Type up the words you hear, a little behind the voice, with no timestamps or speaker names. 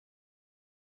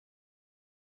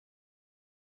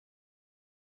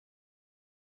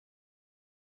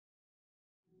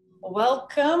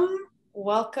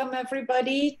Welcome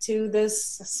everybody to this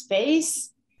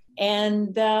space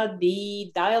and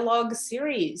the dialogue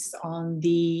series on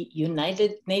the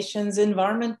United Nations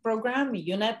Environment Program,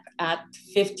 UNEP at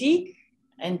 50.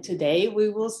 And today we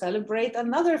will celebrate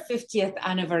another 50th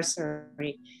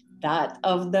anniversary, that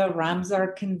of the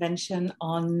Ramsar Convention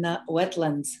on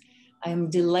Wetlands. I am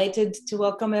delighted to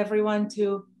welcome everyone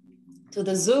to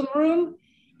the Zoom room.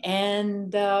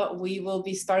 And we will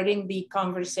be starting the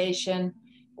conversation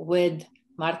with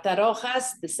Martha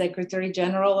Rojas, the Secretary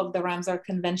General of the Ramsar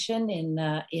Convention, in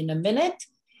a minute,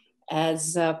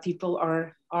 as people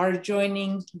are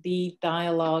joining the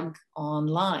dialogue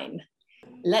online.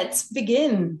 Let's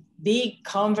begin the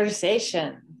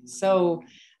conversation. So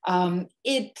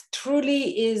it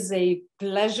truly is a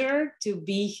pleasure to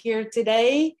be here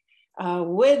today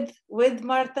with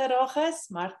Martha Rojas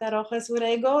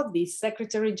Urrego, the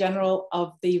Secretary General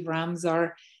of the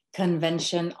Ramsar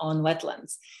Convention on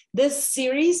Wetlands. This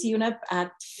series, UNEP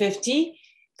at 50,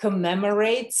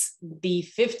 commemorates the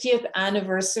 50th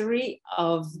anniversary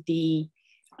of the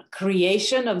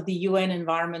creation of the UN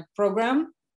Environment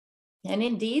Program, and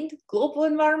indeed, global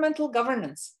environmental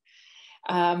governance.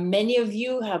 Many of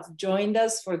you have joined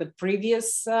us for the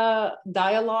previous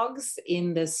dialogues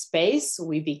in this space.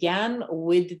 We began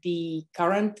with the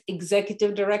current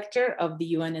executive director of the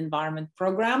UN Environment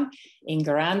Program,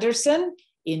 Inger Andersen,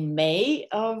 in May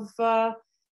of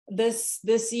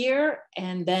this year.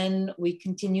 And then we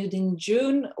continued in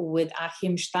June with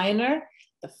Achim Steiner,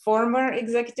 the former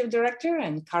executive director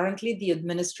and currently the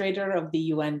administrator of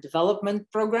the UN Development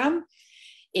Program.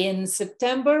 In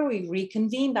September, we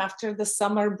reconvened after the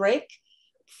summer break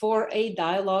for a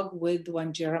dialogue with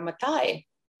Wanjira Maathai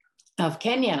of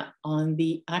Kenya on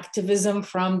the activism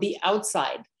from the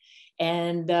outside.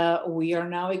 And we are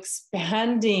now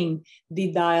expanding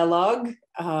the dialogue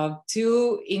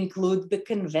to include the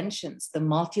conventions, the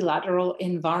multilateral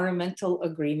environmental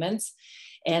agreements,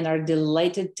 and are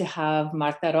delighted to have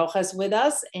Martha Rojas with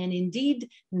us. And indeed,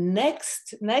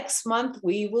 next month,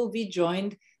 we will be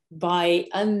joined by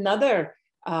another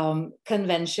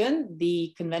convention,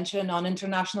 the Convention on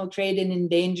International Trade in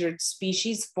Endangered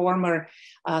Species, former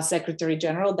Secretary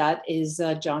General, that is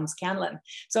John Scanlon.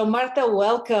 So Martha,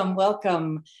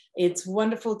 welcome. It's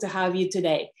wonderful to have you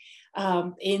today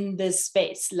in this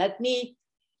space. Let me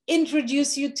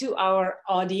introduce you to our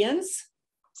audience.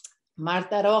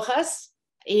 Martha Rojas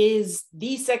is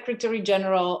the Secretary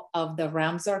General of the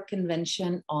Ramsar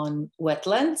Convention on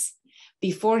Wetlands.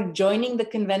 Before joining the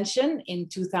convention in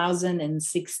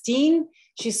 2016,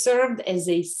 she served as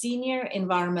a senior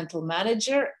environmental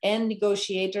manager and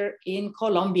negotiator in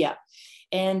Colombia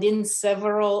and in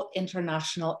several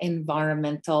international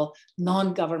environmental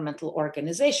non-governmental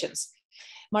organizations.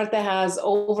 Martha has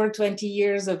over 20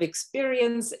 years of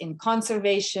experience in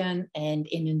conservation and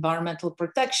in environmental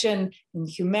protection, in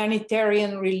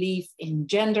humanitarian relief, in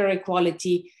gender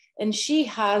equality, and she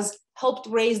has helped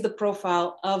raise the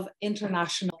profile of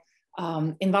international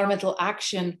environmental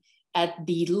action at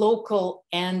the local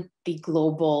and the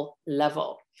global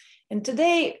level. And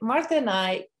today, Martha and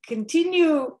I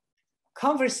continue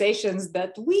conversations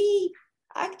that we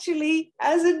actually,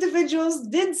 as individuals,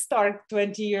 did start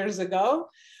 20 years ago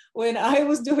when I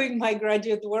was doing my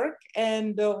graduate work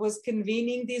and was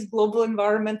convening these global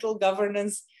environmental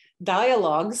governance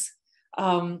dialogues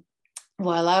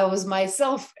while I was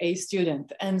myself a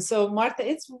student. And so Martha,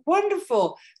 it's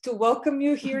wonderful to welcome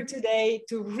you here today,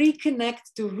 to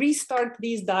reconnect, to restart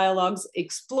these dialogues,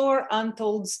 explore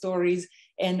untold stories,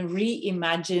 and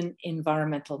reimagine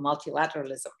environmental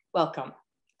multilateralism. Welcome.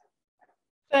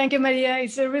 Thank you, Maria.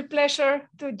 It's a real pleasure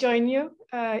to join you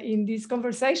in this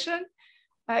conversation,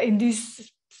 in this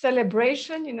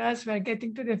celebration, as we're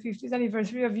getting to the 50th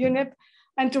anniversary of UNEP,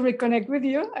 and to reconnect with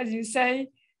you, as you say.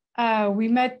 We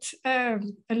met a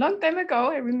long time ago,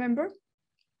 I remember,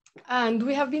 and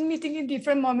we have been meeting in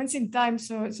different moments in time.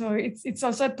 So it's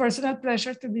also a personal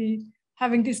pleasure to be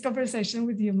having this conversation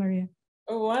with you, Maria.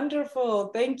 Wonderful,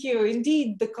 thank you.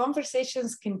 Indeed, the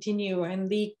conversations continue, and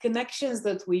the connections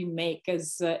that we make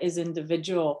as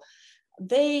individual,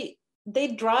 they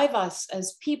drive us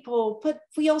as people, but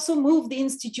we also move the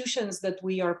institutions that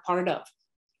we are part of.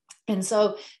 And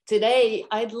so today,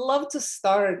 I'd love to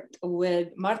start with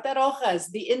Martha Rojas,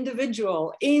 the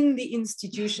individual in the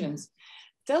institutions.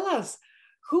 Tell us,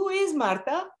 who is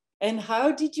Martha and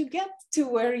how did you get to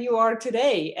where you are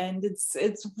today? And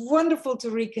it's wonderful to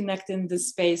reconnect in this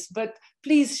space, but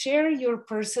please share your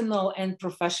personal and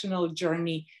professional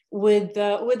journey with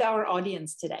our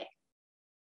audience today.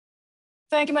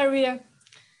 Thank you, Maria.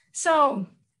 So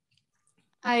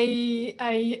I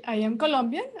am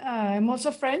Colombian. I'm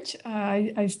also French.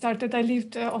 I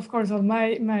lived, of course, of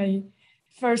my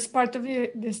first part of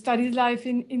the studies life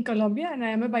in Colombia, and I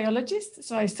am a biologist.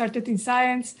 So I started in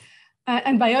science,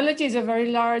 and biology is a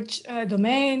very large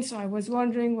domain. So I was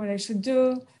wondering what I should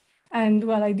do. And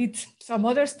well, I did some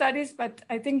other studies, but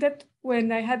I think that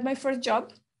when I had my first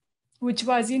job, which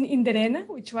was in INDERENA,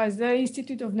 which was the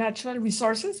Institute of Natural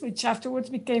Resources, which afterwards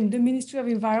became the Ministry of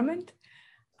Environment,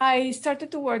 I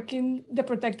started to work in the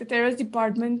Protected Areas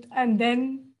Department, and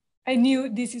then I knew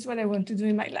this is what I want to do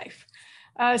in my life.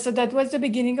 So that was the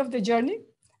beginning of the journey.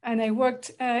 And I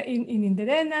worked in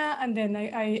INDERENA, and then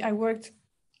I worked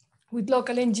with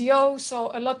local NGOs,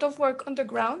 so a lot of work on the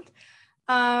ground.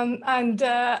 And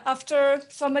after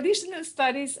some additional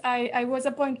studies, I was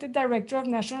appointed Director of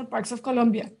National Parks of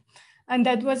Colombia. And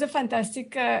that was a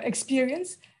fantastic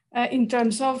experience in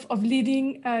terms of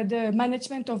leading the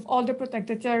management of all the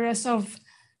protected areas of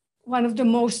one of the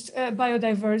most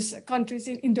biodiverse countries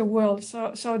in the world.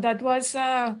 So that was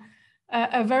a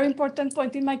very important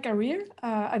point in my career.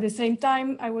 At the same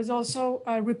time, I was also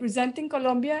representing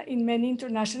Colombia in many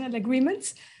international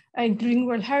agreements, including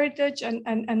World Heritage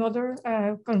and other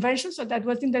conventions. So that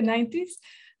was in the 90s.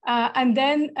 And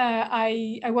then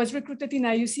I was recruited in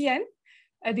IUCN,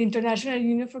 the International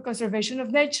Union for Conservation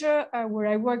of Nature, where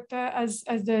I worked as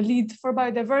the lead for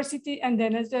biodiversity and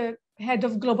then as the head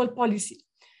of global policy.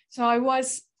 So I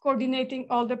was coordinating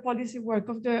all the policy work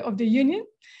of the union.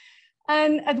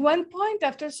 And at one point,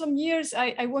 after some years,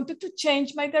 I wanted to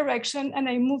change my direction, and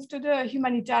I moved to the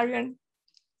humanitarian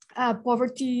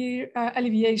poverty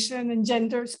alleviation and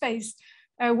gender space,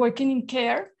 working in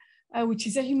CARE, which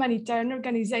is a humanitarian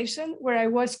organization where I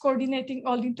was coordinating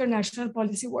all the international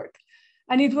policy work.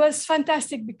 And it was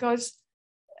fantastic because,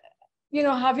 you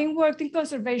know, having worked in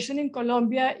conservation in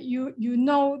Colombia, you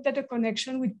know that the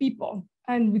connection with people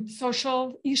and with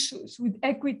social issues, with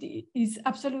equity, is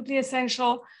absolutely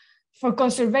essential for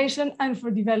conservation and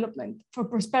for development, for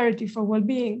prosperity, for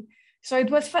well-being. So it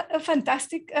was a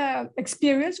fantastic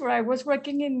experience where I was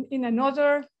working in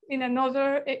another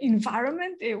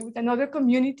environment with another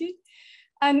community.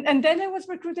 And then I was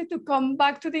recruited to come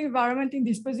back to the environment in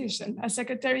this position as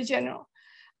Secretary General.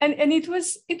 And it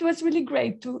was really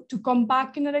great to come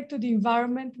back, you know, like to the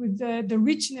environment with the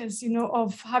richness, you know,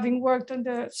 of having worked on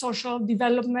the social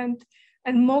development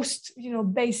and most, you know,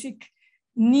 basic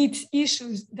needs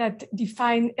issues that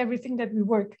define everything that we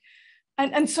work.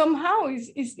 And somehow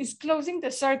is closing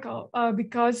the circle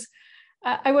because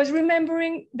I was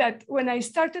remembering that when I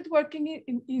started working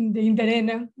in the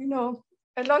INDERENA, you know,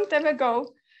 a long time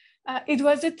ago, it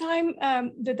was the time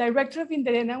the director of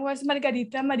INDERENA was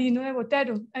Margarita Marino de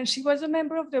Botero, and she was a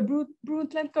member of the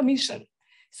Brundtland Commission.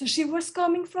 So she was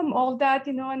coming from all that,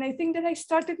 you know, and I think that I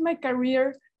started my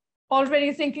career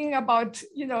already thinking about,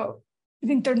 you know,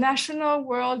 the international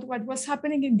world, what was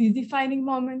happening in this defining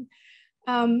moment.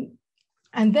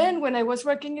 And then when I was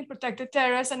working in protected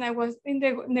areas and I was in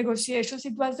the negotiations,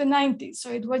 it was the 90s. So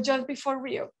it was just before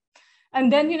Rio.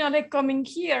 And then, you know, like coming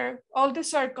here, all the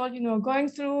circle, you know, going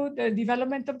through the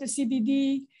development of the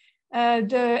CBD,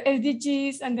 the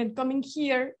SDGs, and then coming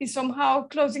here is somehow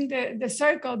closing the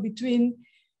circle between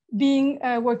being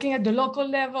working at the local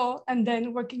level and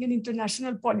then working in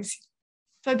international policy.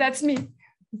 So that's me.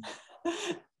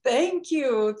 Thank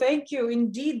you.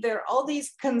 Indeed, there are all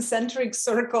these concentric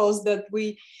circles that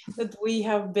we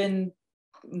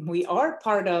are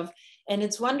part of. And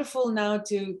it's wonderful now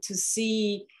to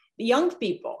see young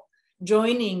people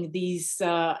joining these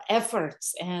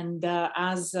efforts. And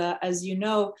as you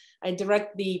know, I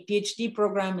direct the PhD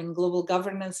program in global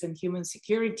governance and human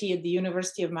security at the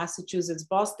University of Massachusetts,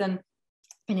 Boston.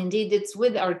 And indeed, it's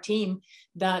with our team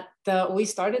that we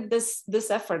started this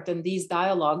effort and these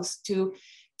dialogues to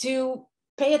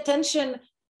pay attention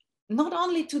not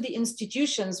only to the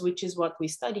institutions, which is what we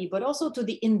study, but also to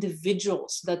the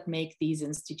individuals that make these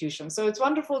institutions. So it's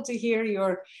wonderful to hear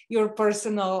your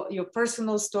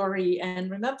personal story.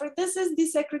 And remember, this is the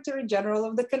Secretary General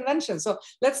of the Convention. So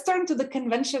let's turn to the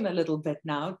convention a little bit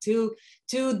now, to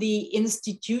the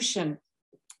institution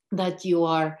that you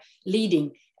are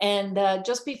leading. And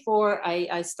just before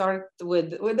I start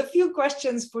with a few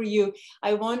questions for you,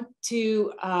 I want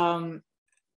to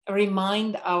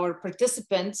remind our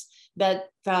participants that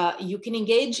you can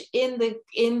engage in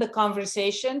the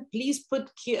conversation. Please put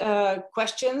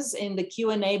questions in the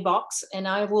Q&A box, and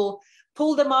I will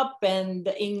pull them up and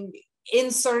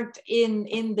insert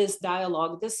in this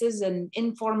dialogue. This is an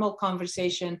informal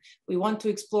conversation. We want to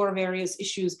explore various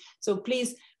issues, so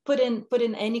please put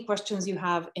in any questions you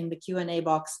have in the Q&A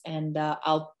box, and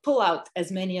I'll pull out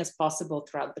as many as possible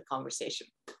throughout the conversation.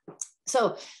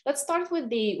 So let's start with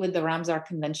the Ramsar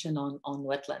Convention on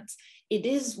wetlands. It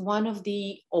is one of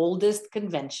the oldest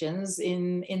conventions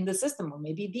in the system, or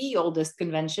maybe the oldest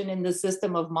convention in the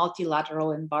system of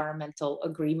multilateral environmental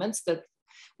agreements, that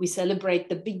we celebrate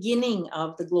the beginning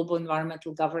of the global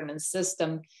environmental governance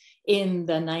system in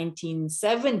the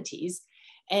 1970s.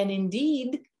 And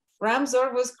indeed,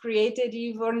 Ramsar was created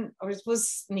even, or it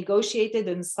was negotiated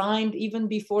and signed even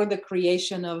before the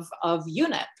creation of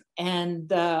UNEP.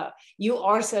 And you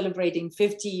are celebrating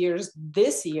 50 years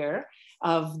this year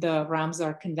of the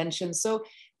Ramsar Convention. So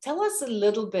tell us a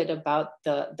little bit about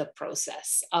the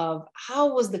process of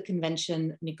how was the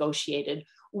convention negotiated?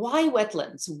 Why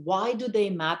wetlands? Why do they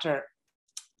matter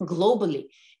globally?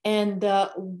 And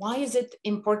why is it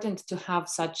important to have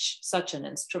such an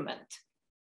instrument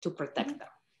to protect them?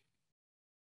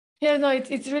 Yeah, no,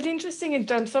 it's really interesting in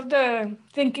terms of the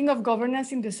thinking of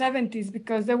governance in the 70s,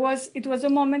 because it was a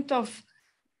moment of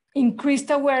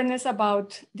increased awareness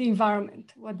about the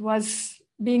environment, what was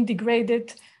being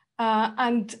degraded.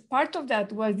 And part of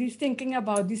that was this thinking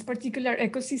about this particular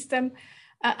ecosystem.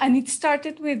 And it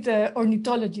started with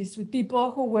ornithologists, with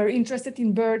people who were interested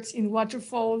in birds, in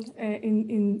waterfowl,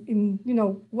 in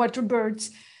water birds,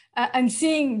 and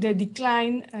seeing the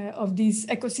decline of these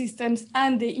ecosystems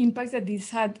and the impacts that this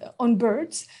had on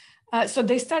birds. So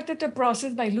they started a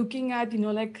process by looking at,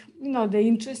 the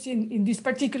interest in this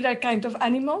particular kind of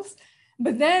animals.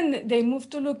 But then they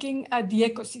moved to looking at the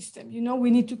ecosystem.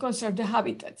 We need to conserve the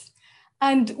habitats.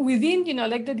 And within,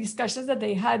 the discussions that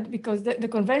they had, because the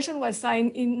convention was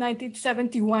signed in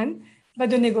 1971, but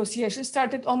the negotiation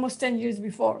started almost 10 years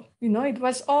before. It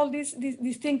was all this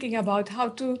thinking about how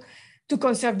to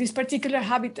conserve this particular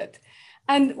habitat.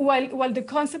 And while the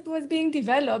concept was being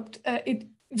developed,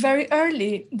 very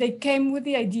early, they came with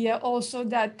the idea also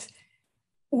that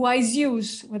wise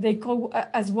use, what they call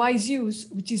as wise use,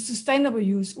 which is sustainable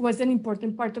use, was an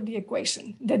important part of the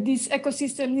equation, that this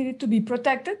ecosystem needed to be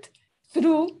protected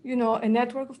through a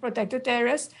network of protected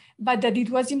areas, but that it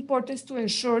was important to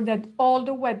ensure that all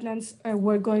the wetlands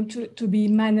were going to be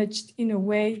managed in a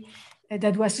way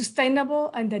that was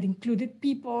sustainable and that included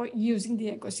people using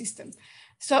the ecosystem.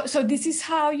 So this is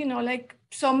how,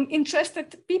 some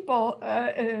interested people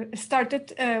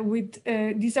started with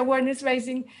this awareness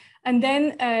raising. And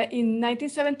then in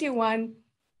 1971,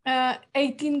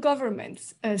 18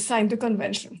 governments signed the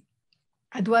convention.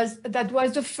 That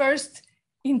was the first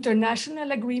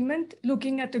international agreement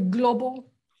looking at a global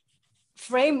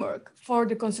framework for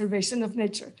the conservation of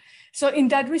nature. So in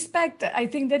that respect, I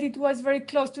think that it was very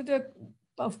close to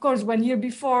of course, 1 year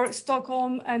before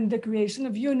Stockholm and the creation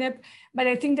of UNEP, but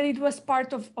I think that it was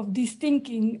part of this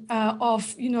thinking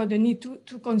of, the need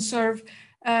to conserve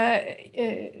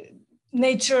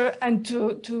nature and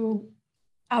to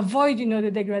avoid,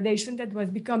 the degradation that was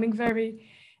becoming very,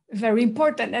 very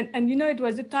important. And it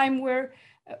was a time where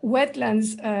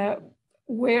wetlands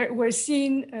were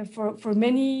seen for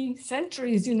many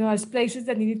centuries, as places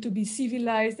that needed to be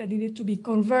civilized, that needed to be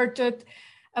converted.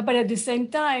 But at the same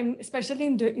time, especially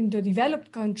in the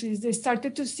developed countries, they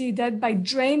started to see that by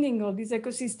draining all these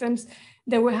ecosystems,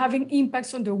 they were having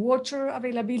impacts on the water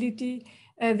availability.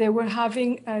 They were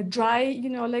having dry,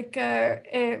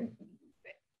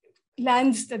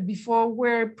 lands that before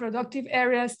were productive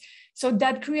areas. So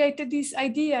that created this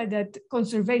idea that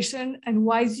conservation and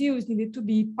wise use needed to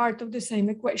be part of the same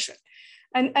equation.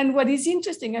 And what is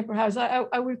interesting, and perhaps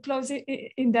I will close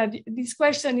in that this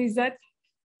question, is that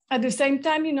at the same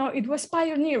time, it was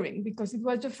pioneering because it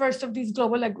was the first of these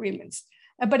global agreements.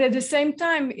 But at the same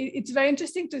time, it's very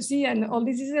interesting to see, and all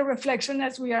this is a reflection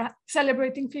as we are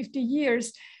celebrating 50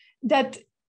 years, that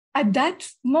at that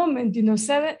moment, it was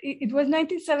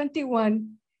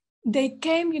 1971, they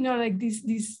came,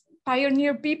 these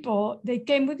pioneer people, they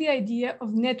came with the idea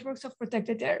of networks of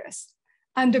protected areas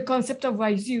and the concept of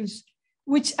wise use,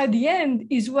 which at the end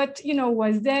is what,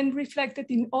 was then reflected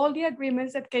in all the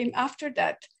agreements that came after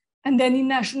that, and then in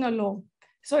national law.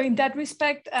 So in that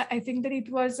respect, I think that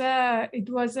it was a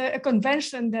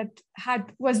convention that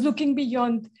was looking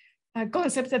beyond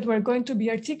concepts that were going to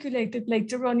be articulated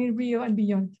later on in Rio and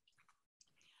beyond.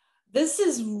 This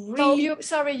is really...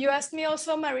 So you asked me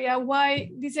also, Maria, why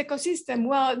this ecosystem?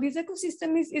 Well, this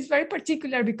ecosystem is very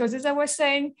particular because, as I was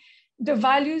saying, the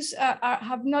values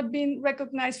have not been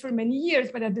recognized for many years,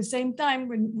 but at the same time,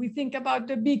 when we think about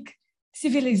the big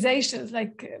civilizations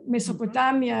like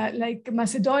Mesopotamia, like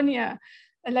Macedonia,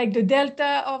 like the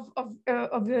delta of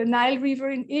the Nile River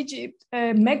in Egypt,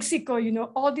 Mexico,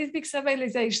 all these big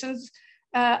civilizations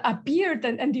appeared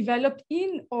and developed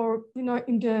in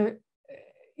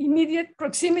immediate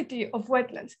proximity of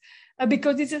wetlands,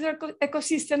 because these are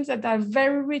ecosystems that are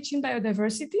very rich in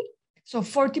biodiversity. So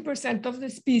 40% of the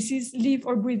species live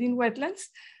or breathe in wetlands.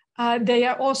 They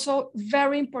are also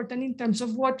very important in terms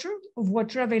of water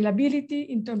availability,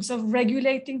 in terms of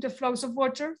regulating the flows of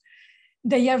water.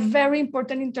 They are very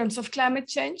important in terms of climate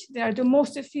change. They are the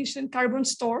most efficient carbon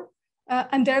store,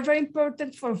 and they're very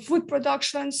important for food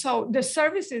production. So the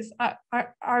services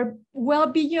are well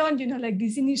beyond, like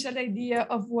this initial idea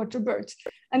of water birds.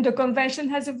 And the convention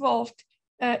has evolved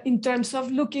in terms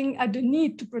of looking at the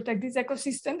need to protect these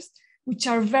ecosystems, which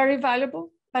are very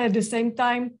valuable, but at the same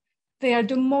time, they are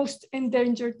the most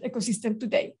endangered ecosystem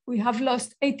today. We have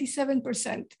lost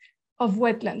 87% of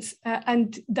wetlands,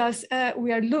 and thus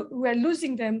we are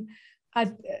losing them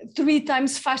at 3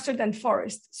 times faster than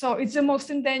forests. So it's the most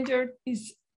endangered,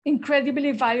 is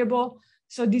incredibly valuable.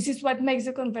 So this is what makes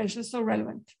the convention so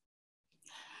relevant.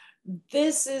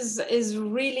 This is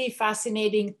really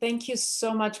fascinating. Thank you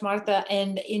so much, Martha.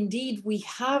 And indeed, we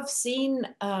have seen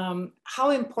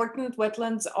how important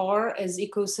wetlands are as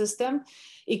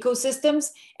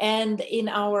ecosystems. And in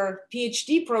our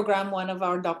PhD program, one of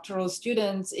our doctoral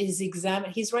students is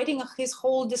he's writing his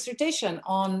whole dissertation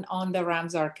on the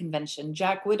Ramsar Convention.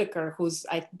 Jack Whitaker, who's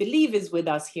I believe is with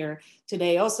us here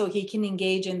today. Also, he can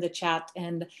engage in the chat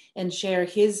and share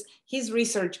his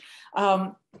research.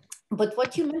 But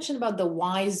what you mentioned about the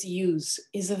wise use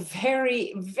is a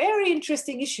very, very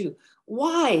interesting issue.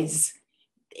 Wise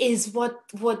is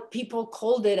what people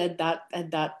called it at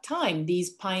that time. These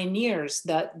pioneers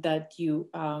that you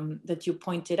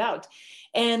pointed out,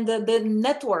 and the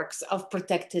networks of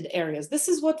protected areas. This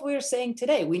is what we're saying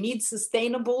today. We need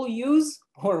sustainable use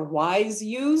or wise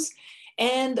use.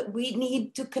 And we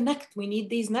need to connect. We need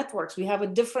these networks. We have a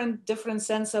different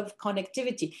sense of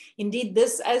connectivity. Indeed,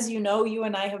 this, as you know, you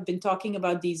and I have been talking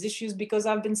about these issues because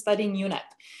I've been studying UNEP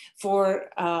for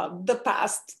the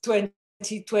past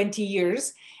 20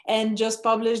 years and just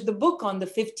published the book on the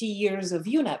 50 years of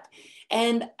UNEP,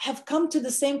 and have come to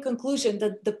the same conclusion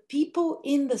that the people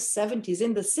in the 70s,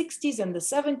 in the 60s and the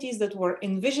 70s that were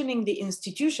envisioning the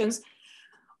institutions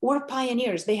were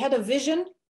pioneers. They had a vision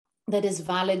that is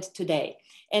valid today.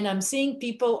 And I'm seeing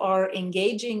people are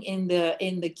engaging in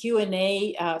the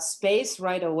Q&A space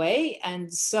right away.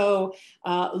 And so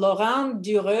Laurent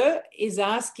Dureux is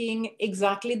asking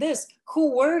exactly this.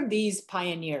 Who were these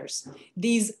pioneers,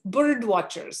 these bird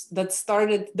watchers that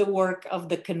started the work of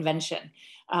the convention?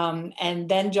 And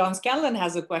then John Scanlon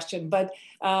has a question, but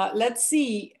let's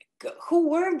see, who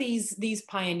were these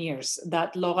pioneers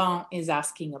that Laurent is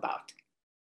asking about?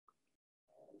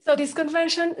 So this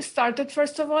convention started,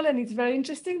 first of all, and it's very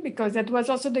interesting because that was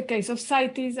also the case of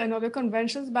CITES and other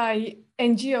conventions by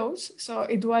NGOs. So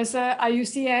it was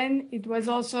IUCN, it was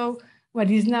also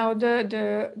what is now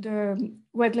the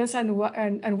Wetlands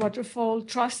and Waterfall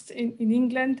Trust in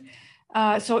England.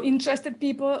 So interested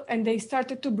people, and they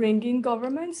started to bring in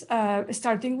governments,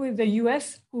 starting with the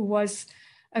US,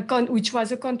 which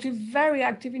was a country very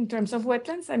active in terms of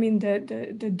wetlands. I mean,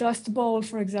 the Dust Bowl,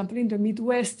 for example, in the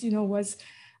Midwest, was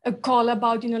a call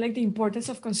about, like the importance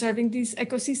of conserving these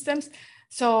ecosystems.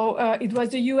 So it was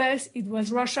the US, it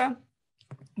was Russia.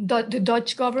 The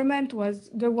Dutch government was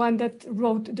the one that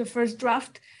wrote the first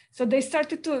draft. So they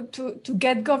started to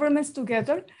get governments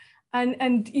together.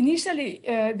 And initially,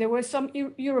 there were some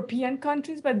European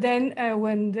countries, but then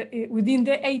within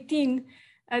the 18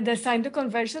 that signed the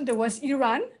convention, there was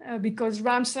Iran, because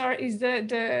Ramsar is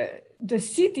the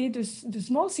city, the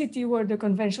small city where the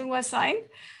convention was signed.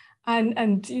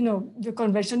 And the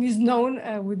convention is known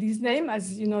with this name,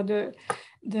 as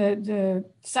the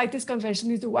CITES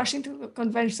Convention is the Washington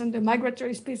Convention, the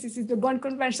Migratory Species is the Bonn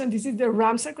Convention, this is the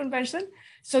Ramsar Convention.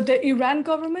 So the Iran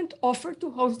government offered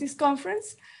to host this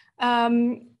conference.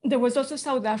 There was also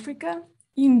South Africa,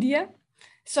 India.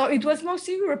 So it was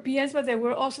mostly Europeans, but there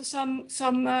were also some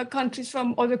countries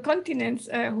from other continents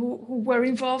who were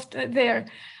involved there.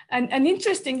 And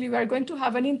interestingly, we are going to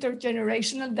have an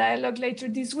intergenerational dialogue later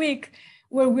this week,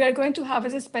 where we are going to have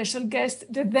as a special guest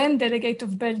the then delegate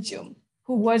of Belgium,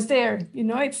 who was there.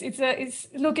 It's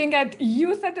looking at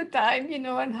youth at the time,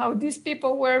 and how these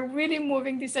people were really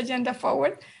moving this agenda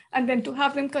forward, and then to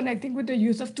have them connecting with the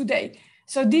youth of today.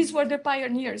 So these were the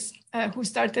pioneers who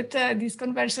started this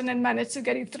convention and managed to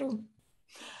get it through.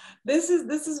 This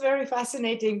is very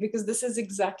fascinating, because this is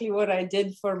exactly what I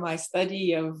did for my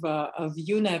study of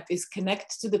UNEP, is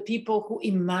connect to the people who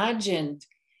imagined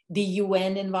the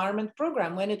UN Environment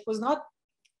Program when it was not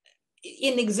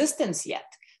in existence yet.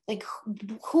 Like,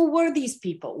 who were these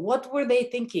people? What were they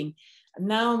thinking?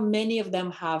 Now, many of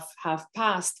them have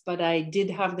passed, but I did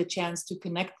have the chance to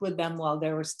connect with them while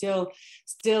they were still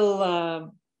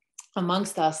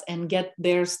amongst us and get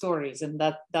their stories. And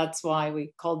that's why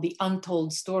we call the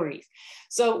untold stories.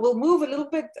 So we'll move a little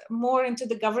bit more into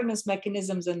the governance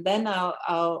mechanisms, and then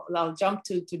I'll jump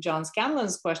to John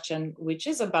Scanlon's question, which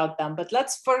is about them. But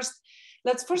let's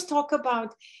first talk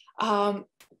about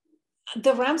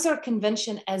the Ramsar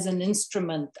Convention as an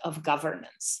instrument of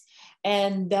governance,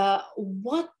 and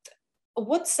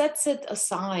what sets it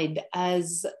aside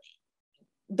as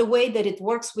the way that it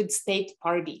works with state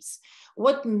parties.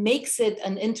 What makes it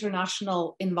an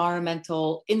international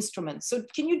environmental instrument? So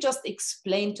can you just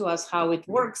explain to us how it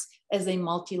works as a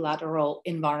multilateral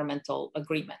environmental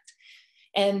agreement?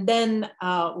 And then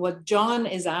what John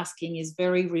is asking is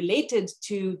very related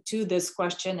to this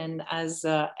question. And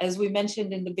as we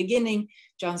mentioned in the beginning,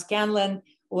 John Scanlon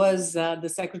was the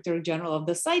Secretary General of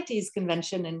the CITES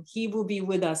Convention, and he will be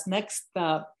with us next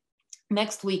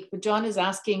week. But John is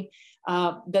asking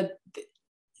that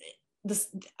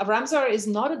Ramsar is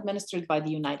not administered by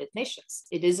the United Nations.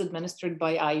 It is administered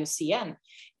by IUCN.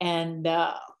 And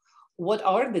what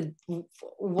are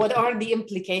the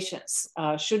implications?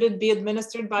 Should it be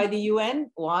administered by the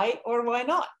UN? Why or why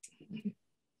not?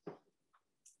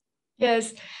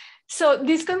 Yes. So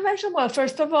this convention, well,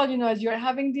 first of all, as you're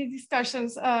having these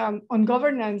discussions on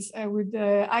governance with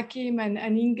Akim and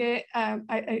Inge,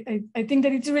 I think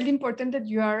that it's really important that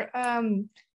you are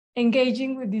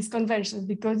engaging with these conventions,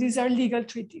 because these are legal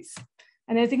treaties.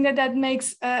 And I think that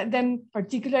makes them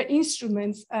particular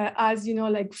instruments as,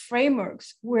 like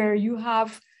frameworks where you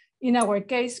have, in our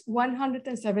case,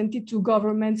 172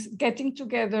 governments getting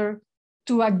together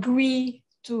to agree,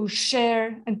 to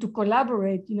share, and to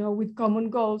collaborate, with common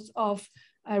goals of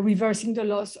reversing the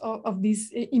loss of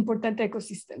these important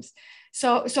ecosystems.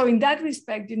 So in that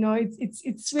respect,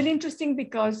 it's really interesting,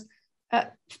 because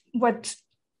what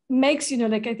makes, I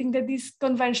think that these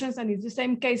conventions, and it's the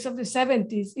same case of the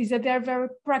 70s, is that they are very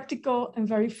practical and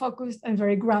very focused and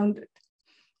very grounded.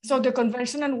 So the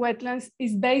Convention on Wetlands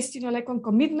is based, on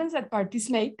commitments that parties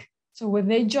make. So when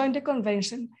they join the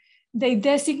convention, they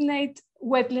designate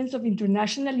wetlands of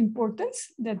international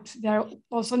importance, that they are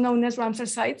also known as Ramsar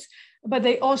sites, but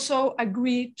they also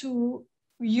agree to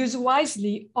use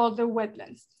wisely other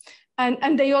wetlands.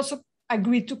 And they also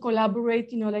agree to collaborate,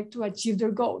 to achieve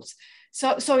their goals.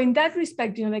 So in that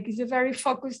respect, it's a very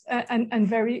focused and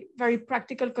very, very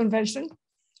practical convention.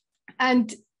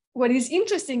 And what is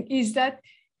interesting is that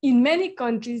in many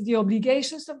countries, the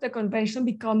obligations of the convention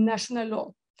become national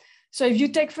law. So if you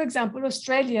take, for example,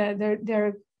 Australia,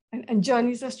 and John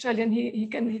is Australian, he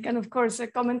can of course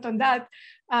comment on that,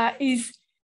 is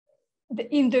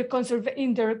in the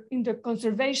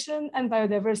Conservation and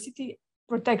Biodiversity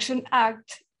Protection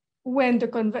Act, when,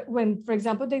 for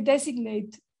example, they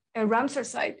designate a Ramsar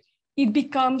site, it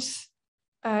becomes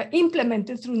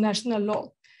implemented through national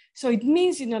law. So it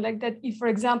means, that if, for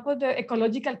example, the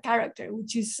ecological character,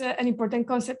 which is an important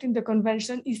concept in the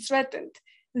convention, is threatened,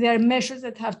 there are measures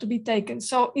that have to be taken.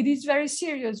 So it is very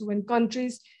serious when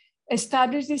countries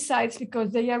establish these sites,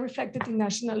 because they are reflected in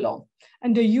national law.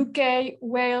 And the UK,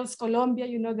 Wales, Colombia,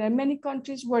 there are many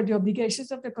countries where the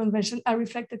obligations of the convention are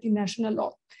reflected in national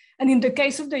law. And in the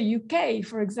case of the UK,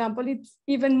 for example, it's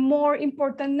even more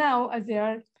important now, as they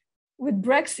are with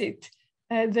Brexit.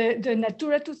 The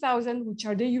Natura 2000, which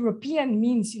are the European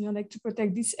means, to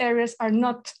protect these areas, are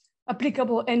not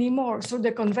applicable anymore. So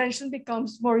the convention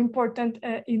becomes more important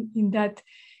in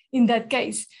that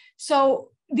case. So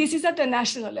this is at the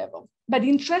national level. But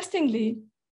interestingly,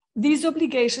 these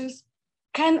obligations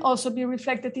can also be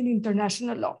reflected in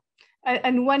international law.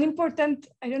 And one important,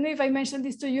 I don't know if I mentioned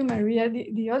this to you, Maria,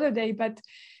 the other day, but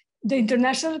the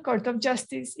International Court of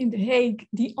Justice in The Hague,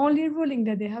 the only ruling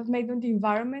that they have made on the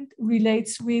environment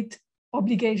relates with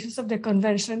obligations of the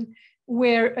convention,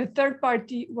 where a third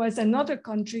party was another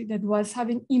country that was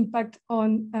having impact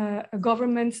on a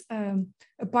government's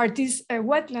party's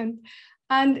wetland.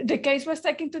 And the case was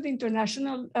taken to the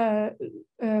International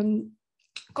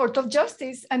Court of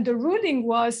Justice, and the ruling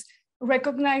was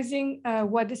recognizing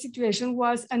what the situation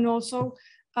was, and also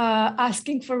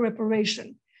asking for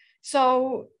reparation.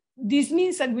 So this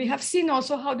means that we have seen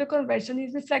also how the convention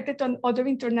is reflected on other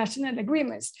international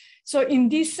agreements. So in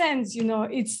this sense,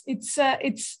 it's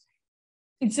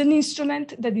an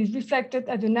instrument that is reflected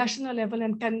at the national level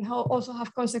and can also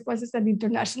have consequences at the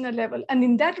international level. And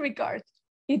in that regard,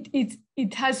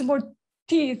 it has more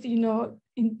teeth,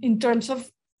 in terms of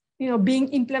being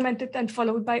implemented and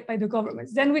followed by the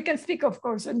governments. Then we can speak, of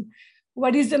course, on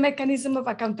what is the mechanism of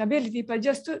accountability. But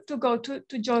just to go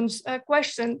to John's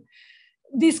question,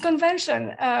 this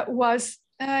convention was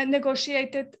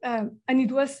negotiated, and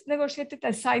it was negotiated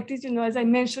as CITES, as I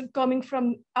mentioned, coming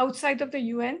from outside of the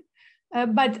UN,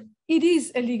 but it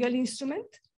is a legal instrument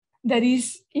that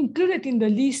is included in the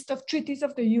list of treaties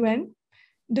of the UN.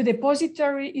 The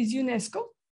depository is UNESCO.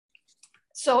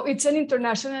 So it's an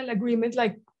international agreement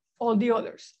like all the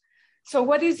others. So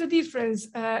what is the difference?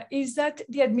 Is that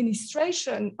the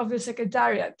administration of the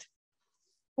Secretariat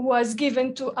was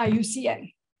given to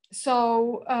IUCN.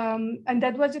 So, and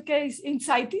that was the case in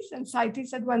CITES, and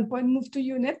CITES at one point moved to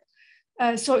UNEP.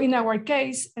 So in our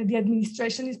case, the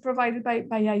administration is provided by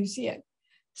IUCN.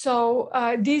 So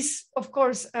this, of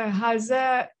course,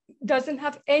 doesn't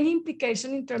have any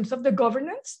implication in terms of the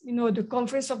governance, the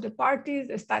conference of the parties,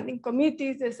 the standing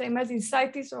committees, the same as in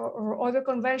CITES or other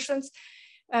conventions.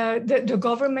 The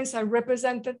governments are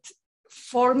represented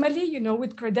formally,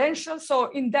 with credentials. So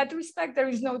in that respect, there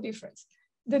is no difference.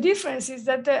 The difference is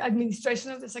that the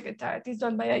administration of the Secretariat is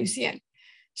done by IUCN.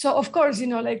 So of course,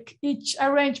 like each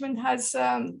arrangement has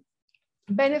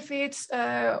benefits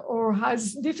or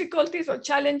has difficulties or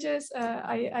challenges.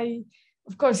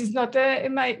 Of course, it's not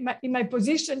in my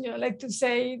position, like to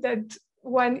say that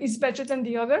one is better than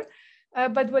the other.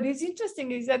 But what is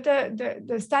interesting is that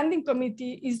the standing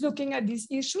committee is looking at this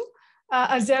issue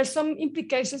as there are some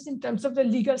implications in terms of the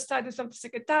legal status of the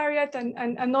Secretariat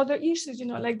and other issues,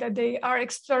 like that they are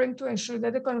exploring to ensure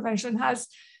that the convention has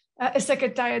a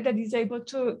Secretariat that is able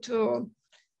to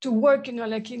work,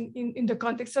 like in the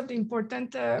context of the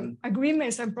important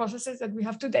agreements and processes that we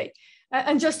have today.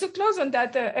 And just to close on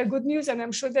that, good news, and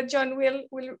I'm sure that John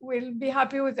will be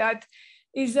happy with that,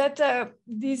 is that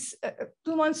this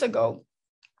 2 months ago,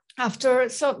 after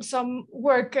some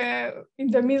work in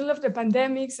the middle of the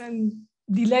pandemics and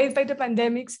delayed by the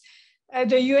pandemics,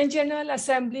 the UN General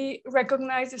Assembly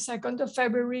recognized the 2nd of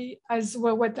February as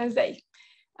World Wetlands Day.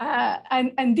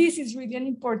 And this is really an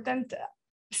important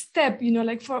step,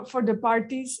 like for the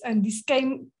parties. And this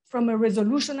came from a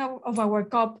resolution of our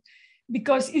COP,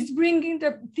 because it's bringing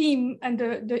the theme and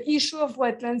the issue of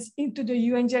wetlands into the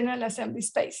UN General Assembly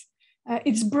space.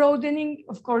 It's broadening,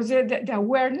 of course, the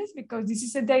awareness, because this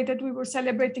is a day that we were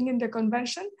celebrating in the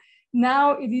convention.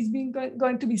 Now it is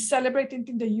going to be celebrated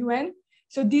in the UN.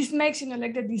 So this makes,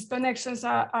 like that these connections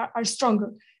are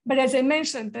stronger. But as I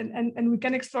mentioned, and we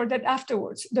can explore that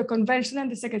afterwards, the convention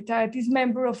and the Secretariat is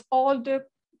member of all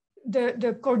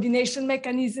the coordination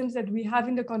mechanisms that we have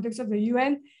in the context of the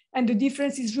UN. And the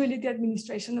difference is really the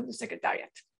administration of the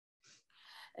Secretariat.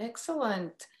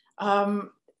 Excellent.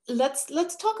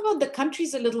 Let's talk about the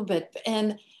countries a little bit,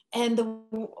 and the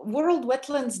World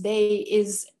Wetlands Day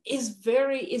is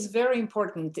very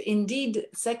important. Indeed,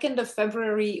 2nd of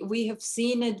February, we have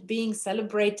seen it being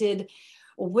celebrated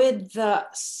with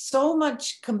so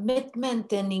much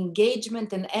commitment and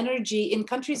engagement and energy in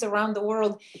countries around the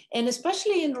world, and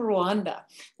especially in Rwanda.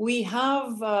 We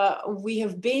have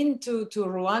been to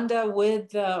Rwanda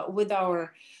with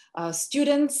our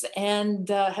students and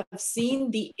have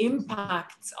seen the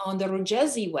impacts on the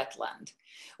Rugezi wetland,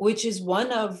 which is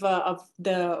one of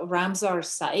the Ramsar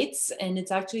sites, and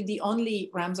it's actually the only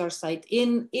Ramsar site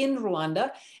in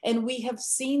Rwanda. And we have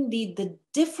seen the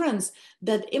difference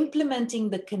that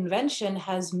implementing the convention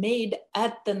has made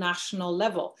at the national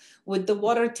level, with the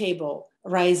water table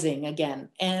rising again,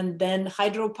 and then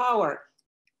hydropower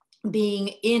being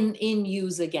in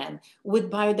use again, with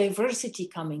biodiversity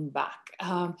coming back.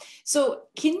 So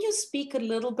can you speak a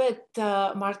little bit,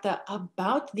 Martha,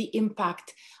 about the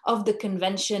impact of the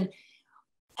convention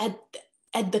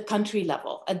at the country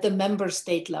level, at the member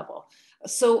state level?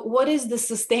 So what is the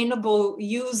sustainable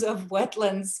use of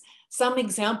wetlands? Some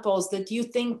examples that you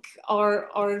think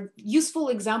are useful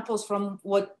examples from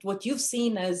what you've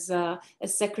seen as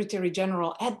Secretary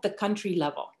General at the country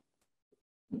level.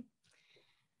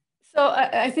 So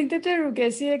I think that the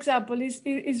Rugezi example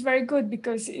is very good,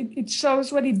 because it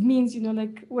shows what it means,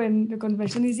 like when the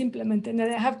convention is implemented. And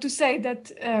I have to say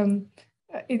that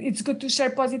it's good to share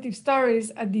positive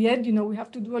stories. At the end, we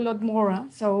have to do a lot more.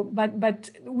 So, but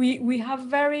we have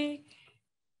very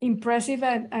impressive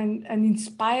and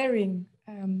inspiring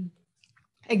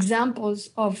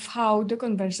examples of how the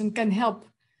convention can help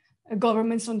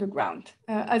governments on the ground.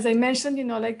 As I mentioned,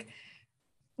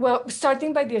 well,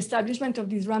 starting by the establishment of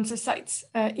these Ramsar sites,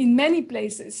 in many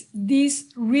places,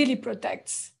 this really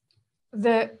protects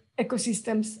the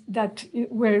ecosystems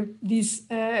where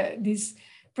these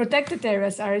protected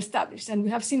areas are established. And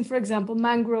we have seen, for example,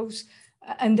 mangroves,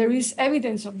 and there is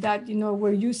evidence of that,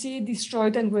 where you see it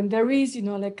destroyed, and when there is,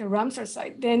 like a Ramsar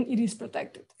site, then it is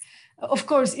protected. Of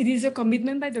course, it is a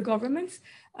commitment by the governments,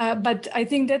 but I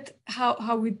think that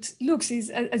how it looks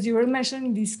is, as you were mentioning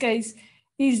in this case,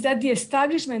 is that the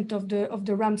establishment of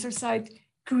the Ramsar site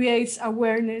creates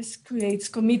awareness, creates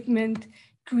commitment,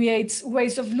 creates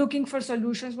ways of looking for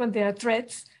solutions when there are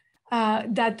threats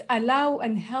that allow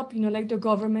and help, like the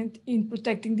government in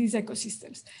protecting these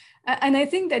ecosystems. And I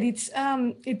think that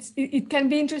it can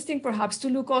be interesting perhaps to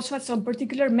look also at some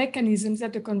particular mechanisms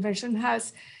that the convention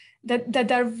has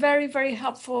that are very, very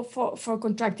helpful for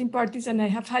contracting parties. And I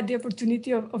have had the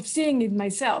opportunity of seeing it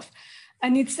myself.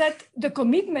 And it's that the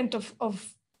commitment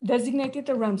of designating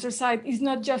the Ramsar site is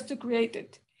not just to create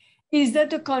it, is that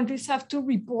the countries have to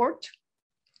report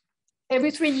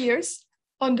every 3 years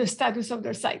on the status of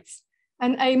their sites.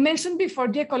 And I mentioned before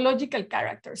the ecological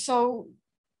character. So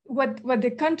what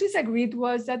the countries agreed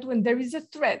was that when there is a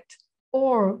threat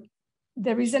or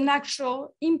there is an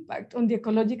actual impact on the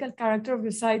ecological character of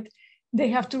the site, they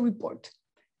have to report.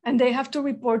 And they have to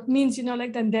report means, and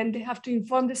then they have to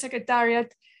inform the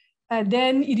secretariat.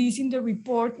 Then it is in the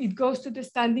report, it goes to the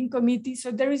standing committee. So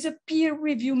there is a peer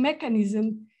review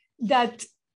mechanism that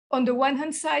on the one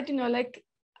hand side,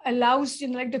 allows,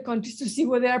 the countries to see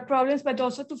where there are problems, but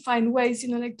also to find ways,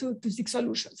 to seek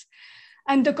solutions.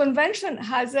 And the convention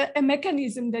has a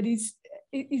mechanism that is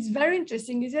very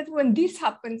interesting, is that when this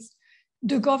happens,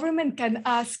 the government can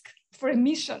ask for a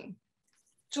mission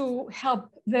to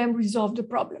help them resolve the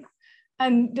problem.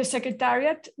 And the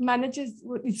secretariat manages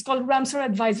what is called Ramsar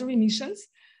advisory missions.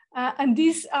 And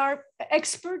these are an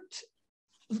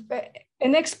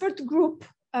expert group,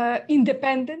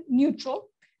 independent, neutral,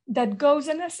 that goes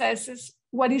and assesses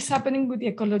what is happening with the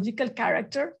ecological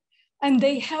character. And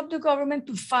they help the government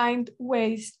to find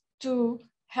ways to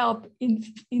help in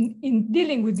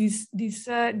dealing with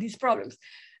these problems.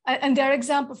 And there are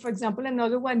examples, for example,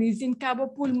 another one is in Cabo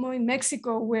Pulmo in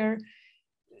Mexico, where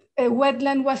a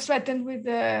wetland was threatened with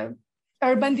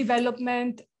urban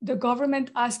development. The government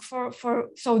asked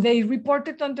so they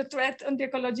reported on the threat on the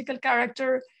ecological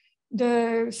character.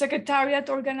 The secretariat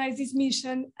organized this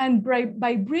mission, and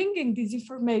by bringing this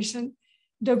information,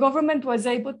 the government was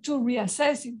able to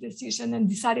reassess its decision and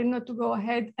decided not to go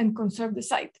ahead and conserve the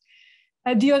site.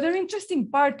 The other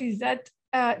interesting part is that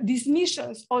these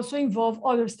missions also involve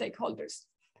other stakeholders.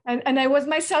 And I was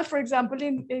myself, for example,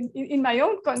 in my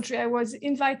own country, I was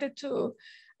invited to,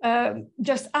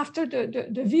 just after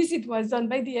the visit was done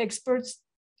by the experts,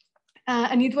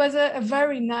 and it was a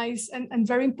very nice and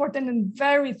very important and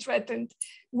very threatened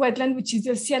wetland, which is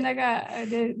the Ciénaga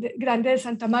de Grande de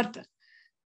Santa Marta.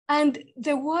 And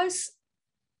there was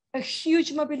a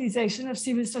huge mobilization of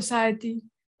civil society,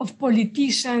 of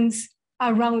politicians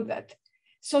around that.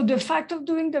 So the fact of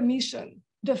doing the mission,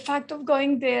 the fact of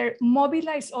going there,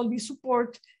 mobilized all this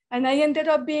support. And I ended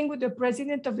up being with the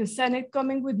president of the Senate,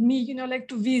 coming with me,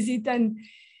 to visit. And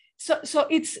so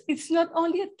it's not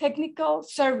only a technical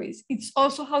service, it's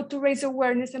also how to raise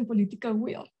awareness and political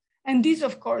will. And this,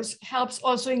 of course, helps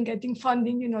also in getting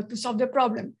funding, to solve the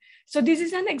problem. So this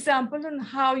is an example on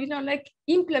how,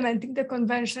 implementing the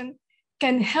convention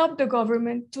can help the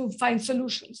government to find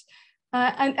solutions.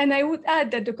 And I would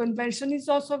add that the convention is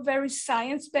also very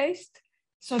science-based.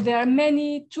 So there are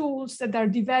many tools that are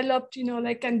developed,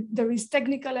 and there is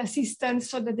technical assistance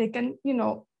so that they can,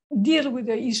 deal with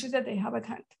the issues that they have at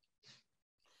hand.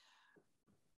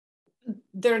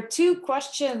 There are two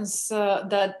questions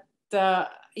that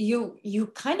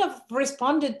you kind of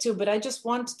responded to, but I just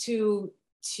want to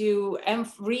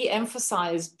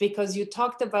re-emphasize, because you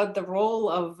talked about the role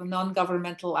of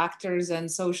non-governmental actors and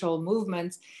social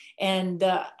movements and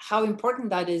how important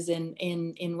that is in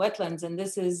wetlands. And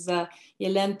this is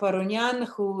Yelene Parunian,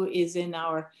 who is in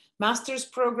our master's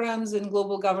programs in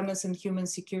global governance and human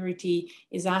security,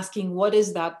 is asking what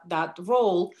is that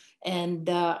role, and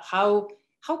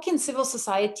how can civil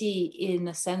society, in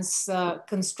a sense,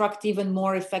 construct even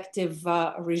more effective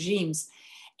regimes?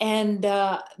 And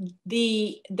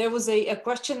there was a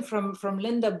question from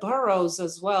Linda Burrows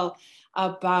as well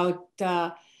about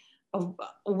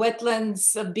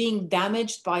wetlands being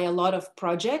damaged by a lot of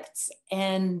projects.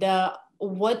 And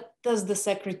what does the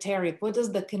Secretariat, what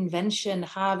does the convention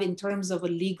have in terms of a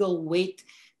legal weight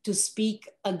to speak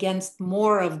against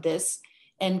more of this?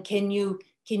 And can you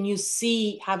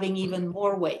see having even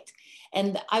more weight?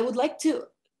 And I would like to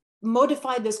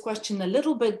modify this question a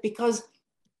little bit, because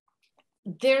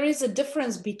there is a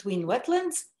difference between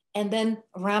wetlands and then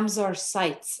Ramsar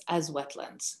sites as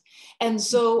wetlands. And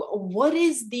so what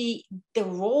is the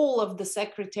role of the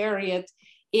Secretariat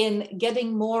in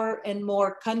getting more and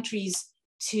more countries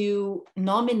to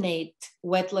nominate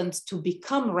wetlands to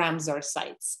become Ramsar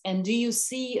sites? And do you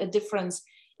see a difference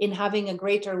in having a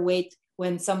greater weight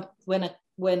when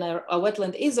a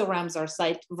wetland is a Ramsar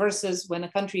site versus when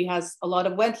a country has a lot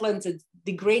of wetlands, it's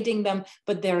degrading them,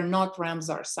 but they're not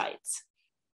Ramsar sites?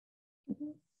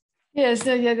 Yes,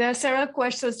 there are several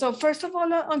questions. So first of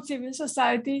all, on civil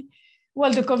society,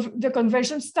 well, the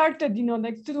convention started,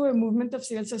 like to do a movement of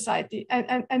civil society.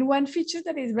 And one feature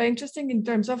that is very interesting in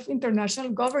terms of international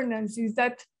governance is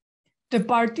that the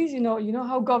parties, you know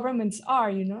how governments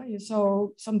are,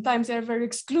 so sometimes they're very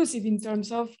exclusive in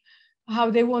terms of how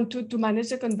they want to manage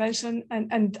the convention,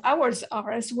 and ours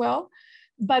are as well.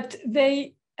 But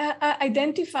they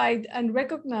identified and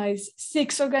recognized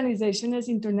 6 organizations as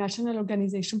international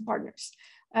organization partners.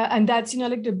 And that's,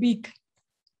 like the big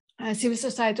civil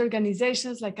society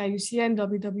organizations like IUCN,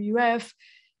 WWF,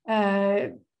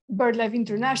 BirdLife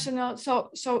International.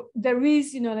 So there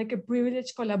is, like a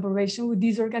privileged collaboration with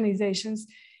these organizations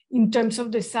in terms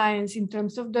of the science, in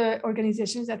terms of the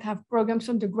organizations that have programs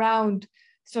on the ground.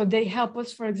 So they help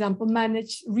us, for example,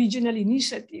 manage regional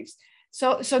initiatives.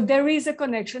 So there is a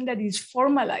connection that is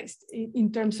formalized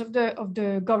in terms of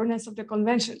the governance of the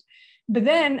convention. But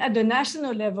then at the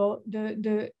national level,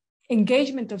 the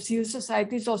engagement of civil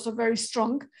society is also very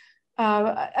strong.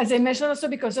 As I mentioned, also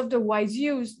because of the wise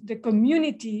use, the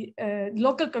community,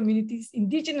 local communities,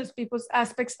 indigenous peoples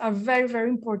aspects are very, very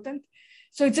important.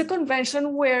 So it's a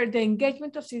convention where the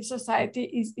engagement of civil society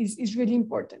is really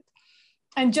important.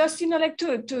 And just, like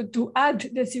to add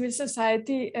the civil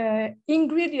society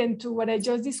ingredient to what I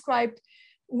just described,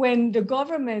 when the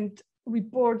government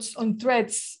reports on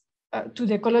threats to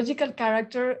the ecological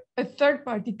character, a third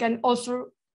party can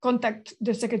also contact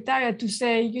the Secretariat to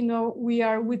say, we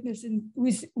are witnessing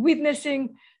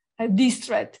this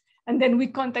threat. And then we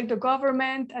contact the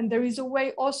government, and there is a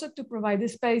way also to provide a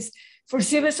space for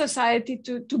civil society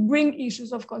to bring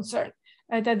issues of concern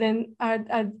that then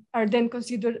are then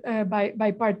considered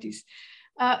by parties.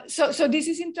 So this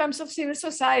is in terms of civil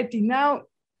society. Now,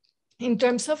 in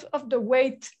terms of the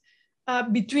weight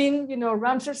between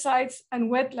Ramsar sites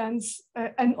and wetlands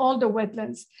and all the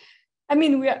wetlands, I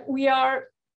mean, we are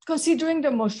considering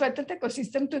the most threatened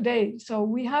ecosystem today. So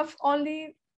we have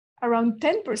only around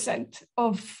 10%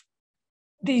 of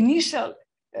the initial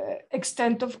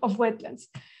extent of wetlands.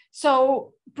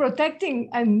 So protecting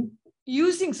and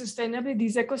using sustainably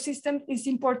these ecosystems is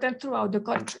important throughout the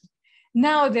country.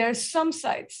 Now there are some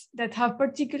sites that have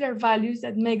particular values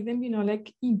that make them,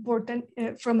 like important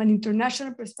from an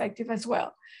international perspective as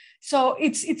well. So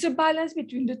it's a balance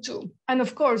between the two. And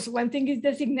of course, one thing is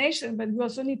designation, but we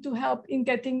also need to help in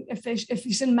getting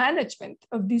efficient management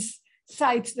of these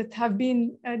sites that have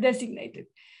been designated.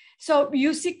 So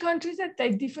you see countries that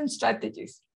take different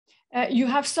strategies. You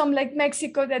have some like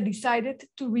Mexico that decided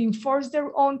to reinforce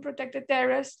their own protected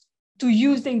areas, to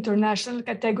use the international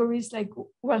categories like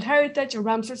World Heritage or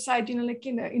Ramsar site, like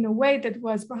in a way that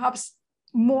was perhaps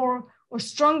more or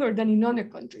stronger than in other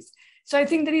countries. So I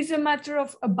think there is a matter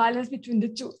of a balance between the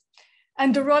two.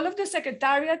 And the role of the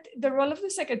Secretariat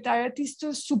is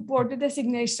to support the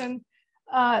designation.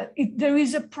 There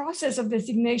is a process of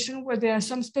designation where there are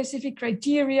some specific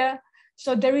criteria.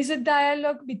 So there is a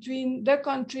dialogue between the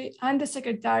country and the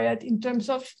Secretariat in terms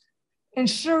of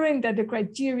ensuring that the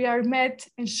criteria are met,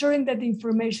 ensuring that the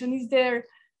information is there.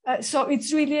 So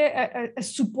it's really a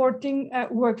supporting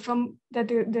work from that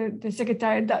the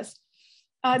Secretariat does.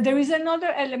 There is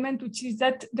another element, which is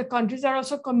that the countries are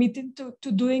also committed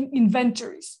to doing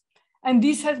inventories. And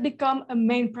this has become a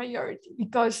main priority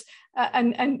because,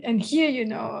 and here,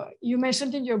 you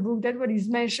mentioned in your book that what is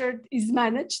measured is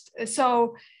managed.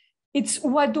 So it's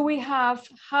what do we have,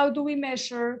 how do we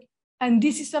measure? And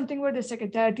this is something where the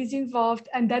Secretariat is involved,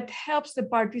 and that helps the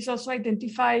parties also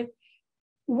identify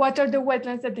what are the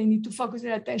wetlands that they need to focus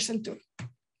their attention to.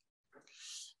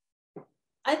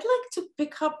 I'd like to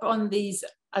pick up on these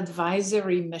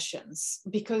advisory missions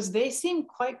because they seem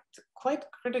quite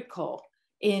critical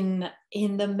in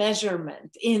the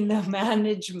measurement, in the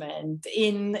management,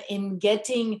 in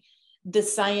getting the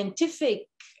scientific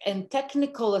and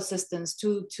technical assistance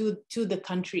to the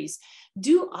countries.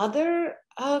 Do other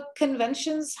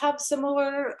conventions have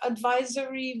similar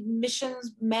advisory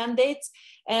missions mandates?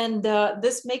 And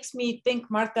this makes me think,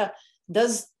 Martha,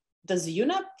 does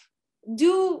UNEP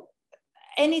do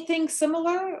anything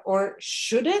similar, or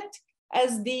should it,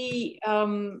 as the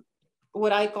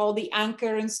what I call the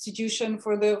anchor institution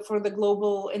for the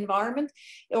global environment,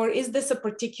 or is this a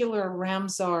particular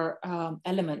Ramsar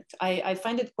element? I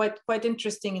find it quite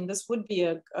interesting, and this would be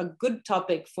a good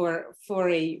topic for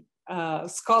a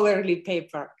scholarly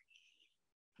paper.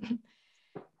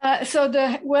 So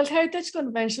the World Heritage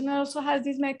Convention also has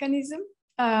this mechanism,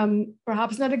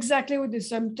 perhaps not exactly with the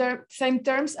same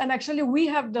terms, and actually we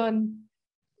have done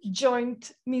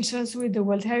joint missions with the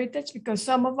World Heritage, because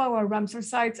some of our Ramsar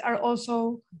sites are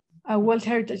also World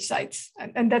Heritage sites.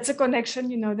 And that's a connection,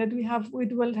 that we have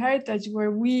with World Heritage,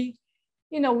 where we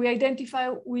identify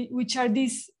which are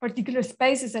these particular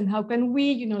spaces and how can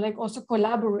we, also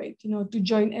collaborate, to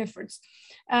join efforts.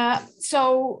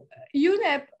 So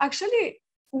UNEP, actually,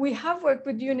 we have worked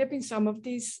with UNEP in some of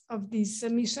these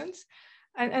missions.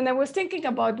 And I was thinking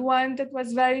about one that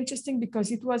was very interesting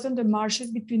because it was on the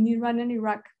marshes between Iran and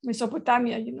Iraq,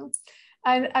 Mesopotamia,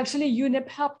 And actually UNEP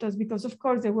helped us because, of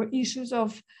course, there were issues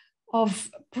of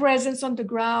presence on the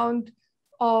ground,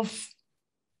 of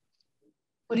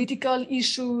political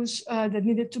issues that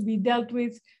needed to be dealt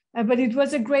with. But it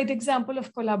was a great example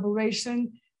of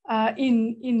collaboration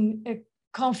in a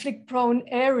conflict-prone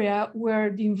area where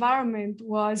the environment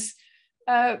was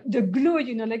the glue,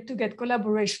 to get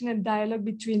collaboration and dialogue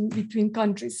between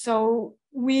countries. So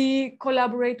we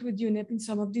collaborate with UNEP in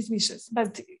some of these missions,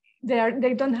 but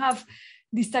they don't have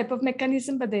this type of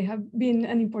mechanism, but they have been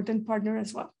an important partner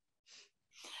as well.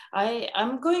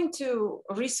 I'm going to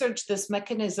research this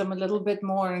mechanism a little bit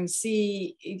more and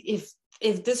see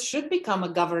if this should become a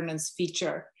governance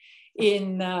feature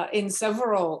in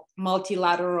several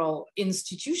multilateral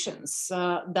institutions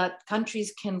that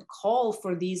countries can call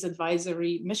for these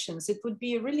advisory missions. It would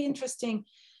be a really interesting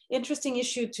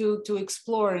issue to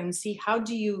explore and see how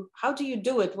do you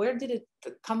do it? Where did it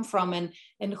come from,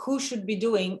 and who should be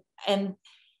doing? And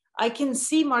I can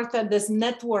see, Martha, this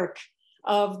network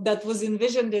that was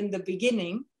envisioned in the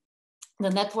beginning, the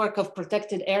network of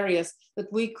protected areas,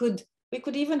 that we could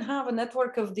even have a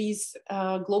network of these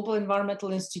global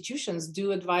environmental institutions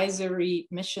do advisory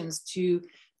missions to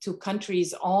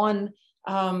countries on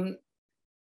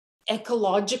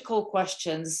ecological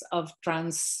questions of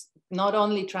not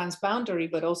only transboundary,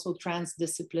 but also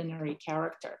transdisciplinary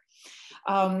character.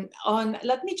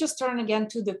 Let me just turn again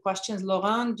to the questions.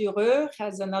 Laurent Dureux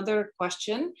has another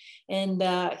question, and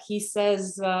he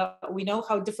says, we know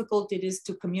how difficult it is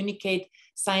to communicate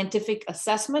scientific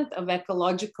assessment of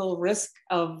ecological risk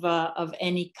of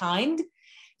any kind.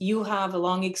 You have a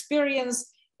long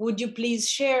experience. Would you please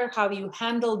share how you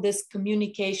handle this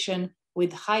communication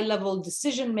with high-level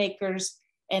decision makers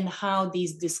and how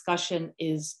this discussion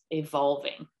is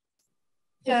evolving?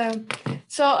 Yeah,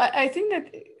 so I think that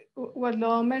what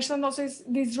Laura mentioned also is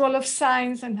this role of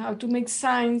science and how to make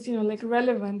science,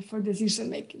 relevant for decision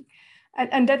making,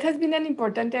 and that has been an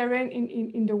important area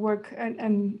in the work,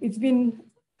 and it's been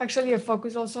actually a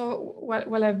focus also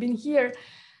while I've been here,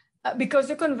 because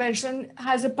the convention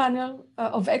has a panel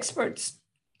of experts.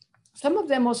 Some of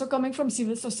them also coming from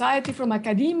civil society, from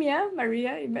academia,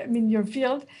 Maria, in your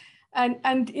field,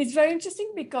 and it's very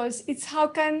interesting because it's how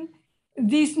can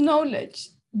this knowledge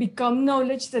become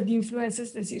knowledge that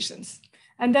influences decisions.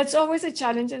 And that's always a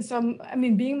challenge. And so,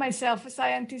 being myself a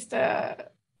scientist,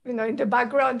 in the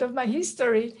background of my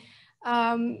history,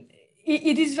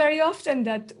 it is very often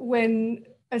that when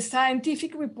a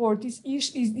scientific report is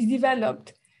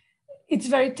developed, it's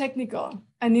very technical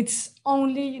and it's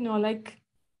only,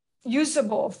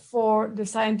 usable for the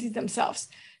scientists themselves.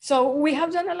 So we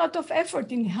have done a lot of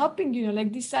effort in helping,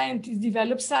 these scientists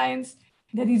develop science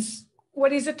that is,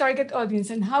 what is the target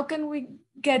audience and how can we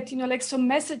get, some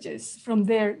messages from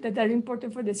there that are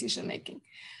important for decision making.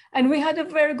 And we had a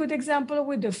very good example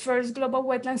with the first Global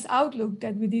Wetlands Outlook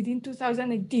that we did in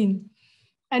 2018.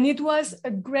 And it was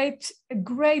a great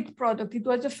product. It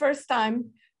was the first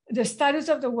time the status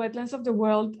of the wetlands of the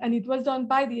world, and it was done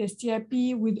by the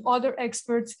STIP with other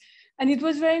experts. And it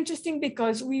was very interesting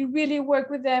because we really work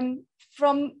with them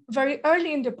from very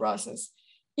early in the process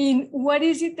in what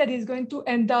is it that is going to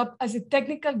end up as a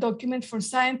technical document for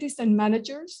scientists and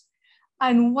managers,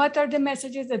 and what are the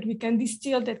messages that we can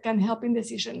distill that can help in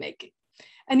decision making.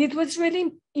 And it was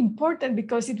really important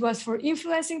because it was for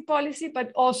influencing policy,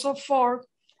 but also for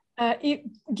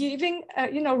giving,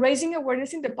 raising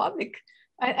awareness in the public.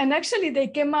 And actually they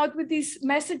came out with these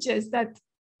messages that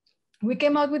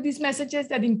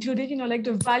included,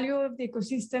 the value of the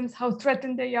ecosystems, how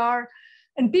threatened they are,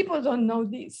 and people don't know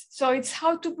this. So it's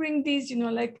how to bring these,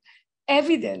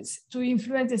 evidence to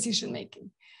influence decision making.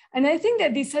 And I think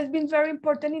that this has been very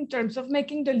important in terms of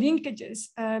making the linkages,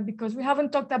 because we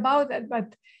haven't talked about that,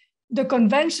 but the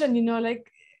convention,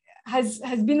 has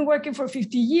been working for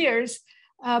 50 years,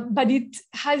 but it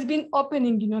has been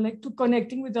opening, to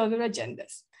connecting with other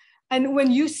agendas. And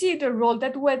when you see the role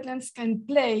that wetlands can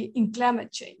play in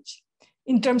climate change,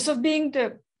 in terms of being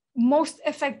the most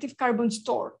effective carbon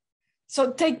store.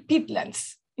 So take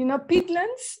peatlands.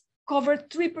 Peatlands cover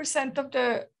 3%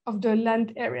 of the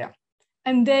land area,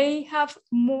 and they have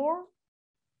more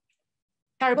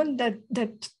carbon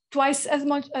that twice as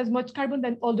much carbon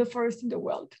than all the forests in the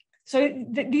world. So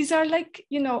these are like,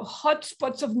 hot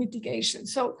spots of mitigation.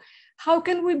 So how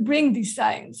can we bring this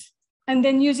science and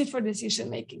then use it for decision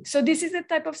making? So this is the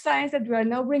type of science that we are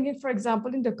now bringing, for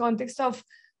example, in the context of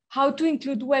how to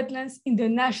include wetlands in the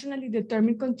nationally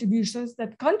determined contributions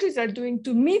that countries are doing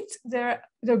to meet their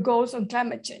goals on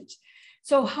climate change.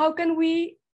 So how can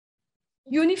we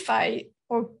unify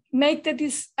or make that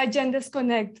these agendas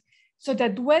connect so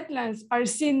that wetlands are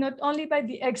seen not only by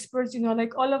the experts,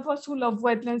 like all of us who love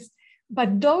wetlands,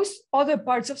 but those other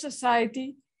parts of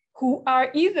society who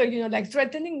are either, like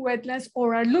threatening wetlands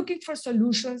or are looking for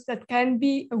solutions that can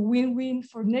be a win-win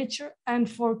for nature and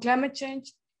for climate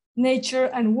change, nature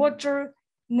and water,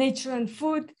 nature and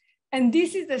food. And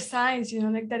this is the science,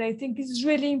 like that I think is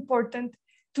really important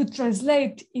to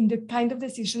translate in the kind of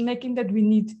decision-making that we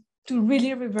need to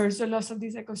really reverse the loss of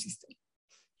this ecosystem.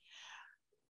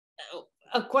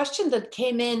 A question that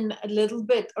came in a little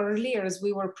bit earlier as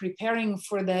we were preparing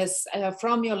for this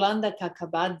from Yolanda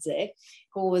Kakabadze,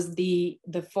 who was the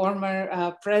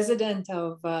former president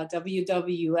of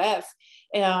WWF,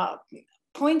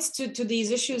 points to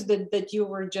these issues that you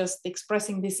were just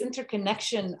expressing, this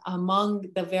interconnection among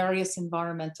the various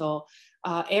environmental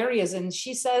areas. And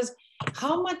she says,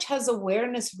 how much has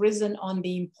awareness risen on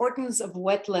the importance of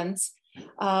wetlands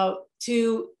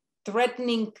to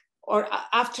threatening, or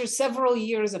after several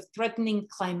years of threatening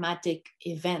climatic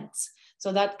events?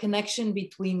 So that connection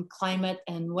between climate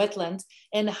and wetlands,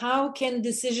 and how can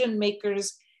decision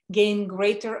makers gain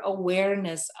greater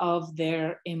awareness of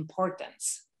their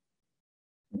importance?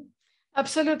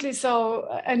 Absolutely.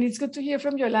 So, and it's good to hear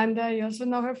from Yolanda. I also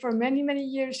know her for many, many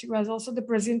years. She was also the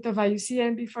president of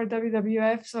IUCN before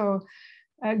WWF. So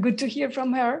good to hear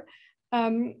from her.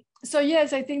 So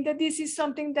yes, I think that this is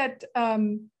something that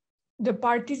the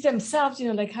parties themselves,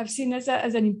 like have seen as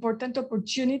an important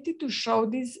opportunity to show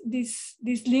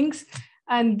these links.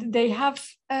 And they have,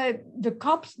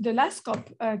 the last COP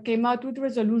came out with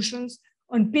resolutions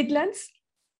on peatlands,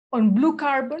 on blue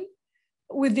carbon,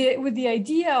 with the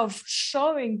idea of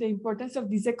showing the importance of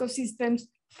these ecosystems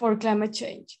for climate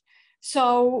change.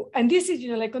 So, and this is,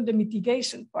 like on the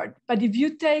mitigation part, but if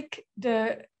you take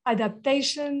the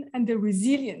adaptation and the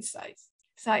resilience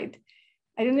side,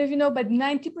 I don't know if you know, but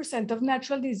 90% of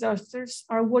natural disasters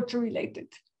are water related.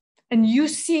 And you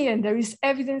see, and there is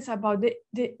evidence about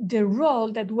the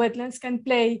role that wetlands can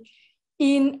play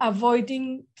in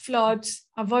avoiding floods,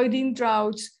 avoiding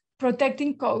droughts,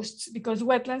 protecting coasts, because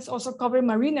wetlands also cover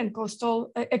marine and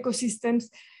coastal ecosystems.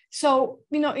 So,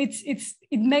 it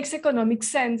makes economic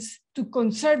sense to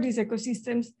conserve these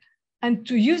ecosystems and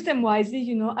to use them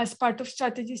wisely, as part of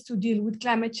strategies to deal with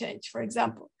climate change, for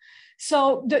example.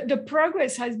 So the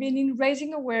progress has been in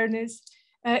raising awareness,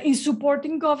 in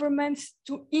supporting governments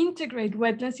to integrate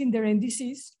wetlands in their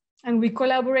NDCs. And we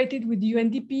collaborated with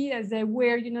UNDP as they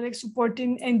were, like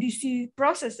supporting NDC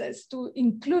processes to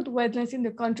include wetlands in the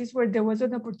countries where there was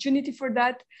an opportunity for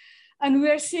that. And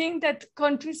we are seeing that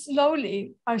countries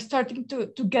slowly are starting to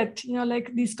get,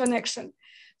 like this connection.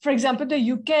 For example,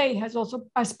 the UK has also,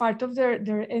 as part of their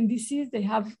NDCs, they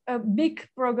have a big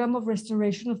program of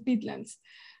restoration of peatlands.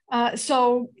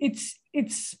 So it's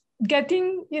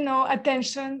getting,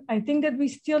 attention. I think that we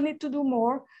still need to do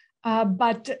more.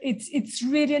 But it's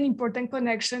really an important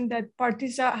connection that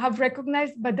parties have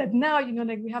recognized, but that now,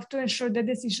 like we have to ensure that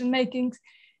decision makers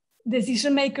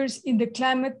in the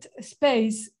climate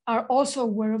space are also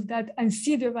aware of that and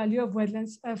see the value of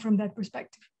wetlands from that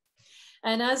perspective.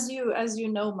 And as you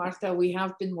know, Martha, we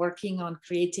have been working on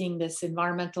creating this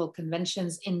Environmental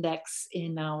Conventions Index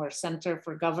in our Center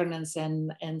for Governance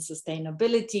and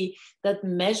Sustainability that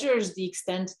measures the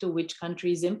extent to which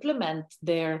countries implement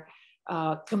their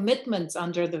commitments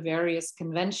under the various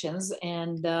conventions.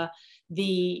 And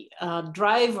the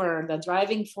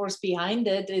driving force behind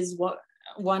it is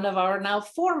one of our now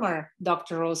former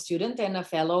doctoral student and a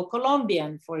fellow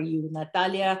Colombian for you,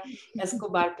 Natalia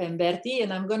Escobar Pemberti.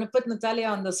 And I'm going to put Natalia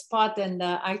on the spot and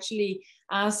actually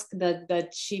ask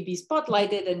that she be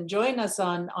spotlighted and join us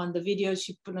on the video.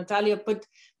 Natalia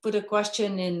put a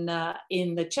question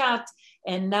in the chat.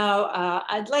 And now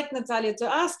I'd like Natalia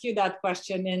to ask you that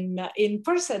question in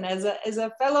person as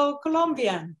a fellow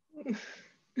Colombian.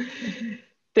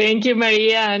 Thank you,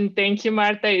 Maria, and thank you,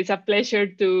 Martha. It's a pleasure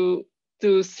to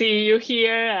see you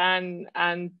here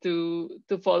and to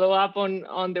follow up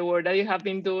on the work that you have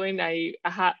been doing.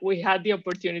 We had the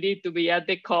opportunity to be at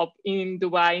the COP in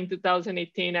Dubai in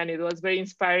 2018, and it was very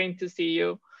inspiring to see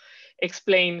you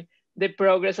explain the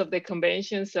progress of the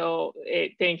convention. So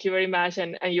thank you very much.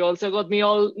 And you also got me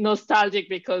all nostalgic,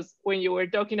 because when you were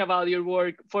talking about your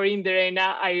work for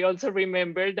Inderena, I also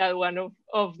remember that one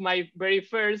of my very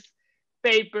first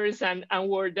papers and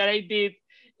work that I did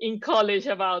in college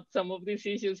about some of these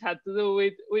issues had to do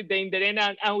with the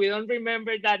Inderena, and we don't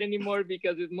remember that anymore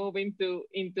because it's moving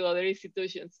into other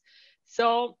institutions.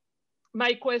 So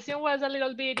my question was a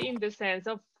little bit in the sense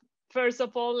of, first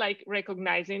of all, like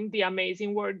recognizing the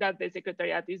amazing work that the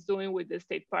Secretariat is doing with the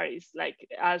state parties. Like,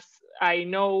 as I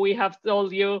know, we have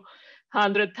told you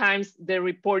 100 times, the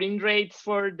reporting rates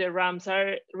for the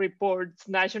Ramsar reports,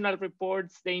 national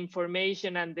reports, the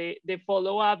information and the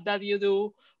follow-up that you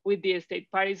do with the state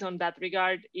parties on that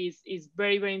regard is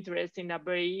very, very interesting, a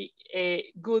very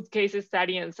good case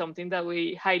study, and something that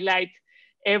we highlight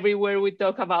everywhere we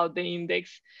talk about the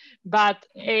index. But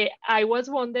I was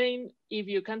wondering if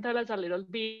you can tell us a little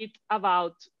bit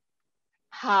about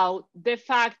how the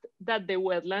fact that the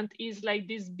wetland is like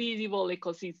this visible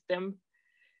ecosystem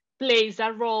plays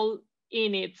a role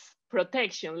in its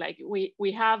protection. Like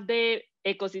we have the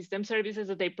ecosystem services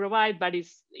that they provide, but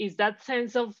is that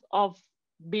sense of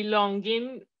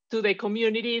belonging to the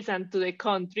communities and to the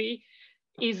country,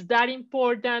 is that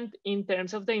important in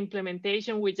terms of the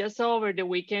implementation? We just saw over the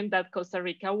weekend that Costa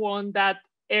Rica won that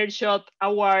Earthshot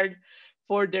Award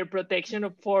for their protection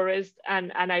of forests.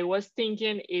 And I was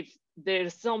thinking if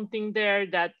there's something there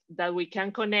that we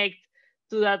can connect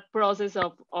to that process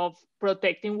of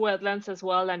protecting wetlands as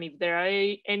well, and if there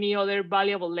are any other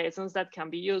valuable lessons that can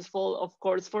be useful, of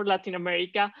course, for Latin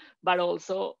America, but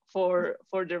also for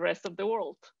the rest of the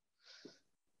world.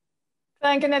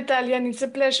 Thank you, Natalia, and it's a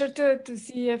pleasure to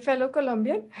see a fellow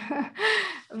Colombian.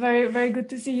 Very, very good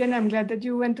to see you, and I'm glad that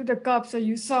you went to the COP, so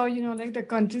you saw, like the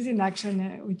countries in action,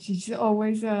 which is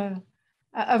always a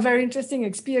very interesting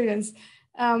experience.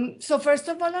 So first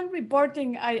of all, on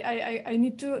reporting, I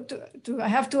need I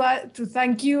have to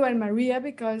thank you and Maria,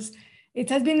 because it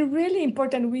has been really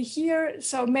important. We hear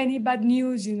so many bad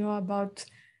news, about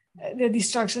the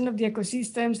destruction of the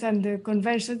ecosystems and the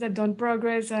conventions that don't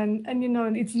progress, and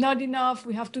it's not enough.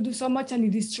 We have to do so much, and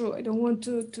it is true. I don't want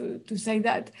to say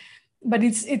that, but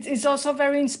it's also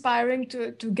very inspiring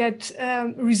to get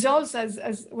results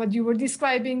as what you were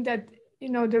describing, that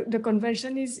the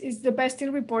convention is the best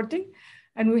in reporting,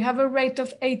 and we have a rate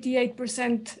of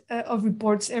 88% of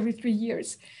reports every 3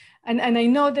 years. And I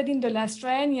know that in the last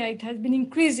triennia, it has been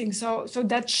increasing. So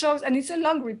that shows, and it's a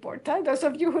long report, huh? Those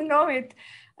of you who know it,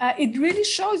 it really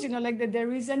shows, like that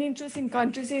there is an interest in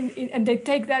countries and they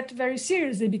take that very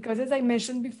seriously, because as I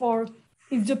mentioned before,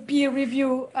 it's a peer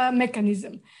review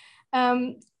mechanism.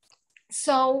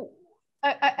 So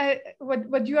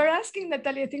what you are asking,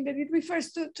 Natalia, I think that it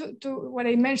refers to what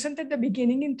I mentioned at the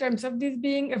beginning in terms of this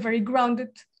being a very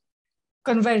grounded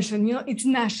convention. It's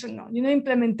national,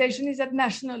 implementation is at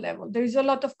national level. There is a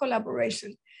lot of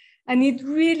collaboration, and it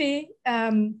really,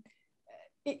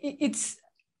 it's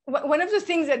one of the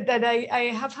things that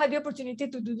I have had the opportunity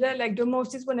to do that like the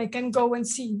most is when I can go and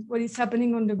see what is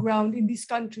happening on the ground in these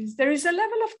countries. There is a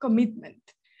level of commitment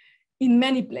in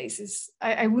many places.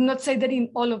 I would not say that in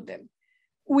all of them,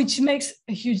 which makes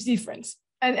a huge difference.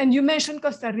 And you mentioned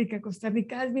Costa Rica. Costa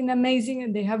Rica has been amazing,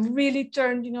 and they have really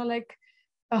turned, like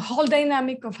a whole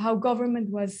dynamic of how government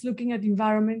was looking at the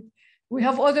environment. We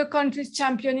have other countries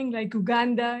championing, like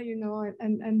Uganda,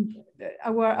 and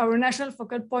our national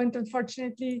focal point,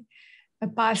 unfortunately,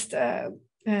 passed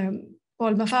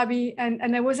Paul Mafabi.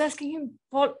 And I was asking him,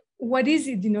 Paul, what is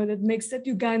it, that makes that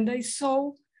Uganda is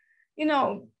so,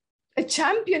 a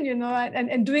champion,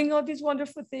 and doing all these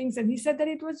wonderful things. And he said that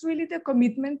it was really the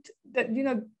commitment that,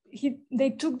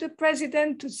 they took the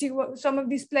president to see some of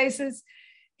these places.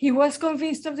 He was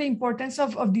convinced of the importance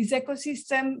of this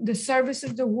ecosystem, the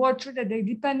services, the water, that they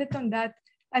depended on that.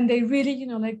 And they really,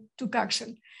 took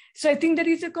action. So I think that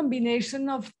is a combination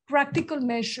of practical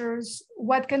measures,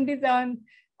 what can be done,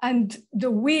 and the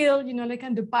will,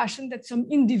 and the passion that some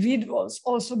individuals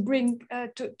also bring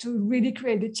to really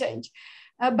create a change.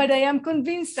 But I am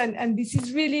convinced, and this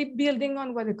is really building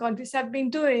on what the countries have been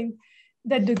doing,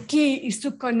 that the key is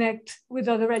to connect with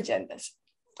other agendas.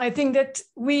 I think that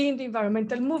we in the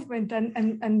environmental movement and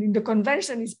in the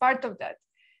convention is part of that.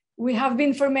 We have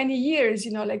been for many years,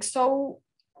 so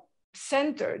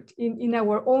centered in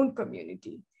our own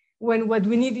community, when what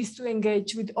we need is to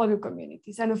engage with other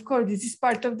communities. And of course, this is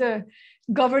part of the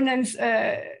governance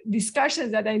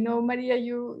discussions that I know, Maria,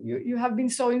 you have been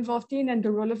so involved in, and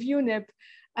the role of UNEP.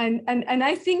 And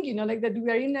I think, that we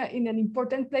are in an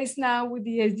important place now with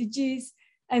the SDGs,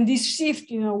 and this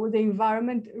shift, where the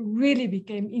environment really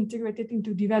became integrated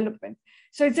into development.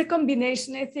 So it's a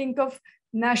combination, I think, of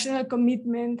national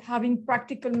commitment, having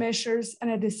practical measures, and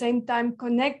at the same time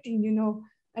connecting,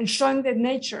 and showing that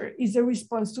nature is a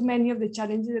response to many of the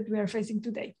challenges that we are facing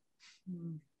today.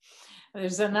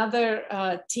 There's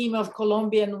another team of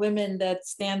Colombian women that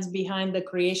stands behind the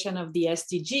creation of the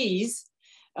SDGs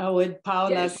with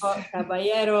Paula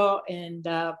Caballero and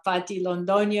Patti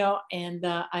Londoño. And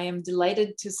I am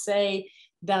delighted to say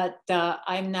that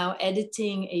I'm now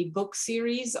editing a book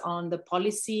series on the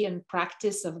policy and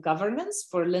practice of governance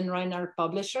for Lynn Reinhardt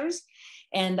Publishers.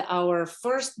 And our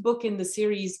first book in the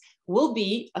series will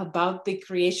be about the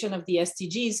creation of the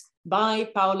SDGs by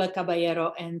Paula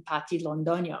Caballero and Patti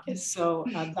Londoño. Yes. So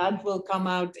that will come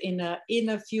out in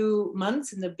a few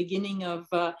months, in the beginning of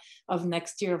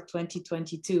next year of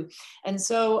 2022. And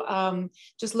so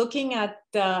just looking at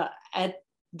the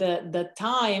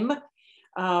time,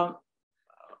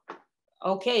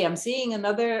 okay, I'm seeing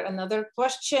another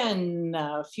question,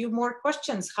 a few more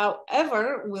questions.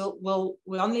 However, we'll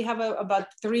only have about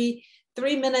three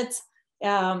minutes.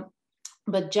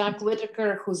 But Jack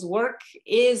Whitaker, whose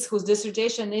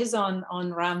dissertation is on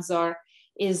Ramsar,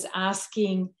 is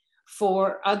asking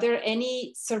are there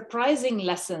any surprising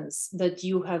lessons that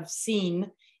you have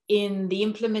seen in the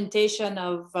implementation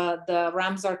of the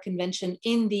Ramsar Convention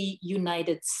in the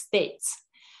United States?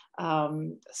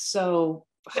 So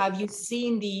have you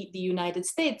seen the United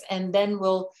States? And then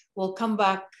we'll come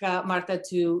back, Martha,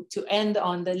 to end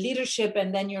on the leadership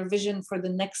and then your vision for the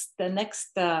next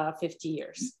 50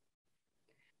 years.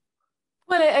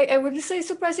 Well, I wouldn't say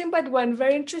surprising, but one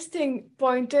very interesting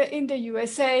point in the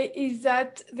USA is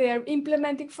that they are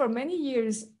implementing for many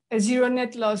years a zero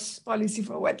net loss policy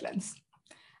for wetlands.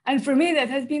 And for me, that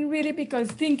has been really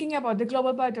because thinking about the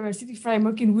global biodiversity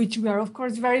framework in which we are, of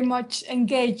course, very much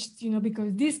engaged,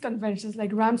 because these conventions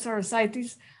like Ramsar or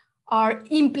CITES are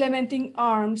implementing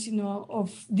arms,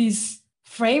 of this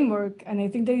framework. And I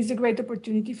think there is a great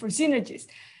opportunity for synergies.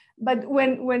 But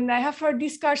when I have heard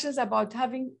discussions about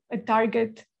having a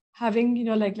target, having,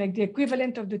 like the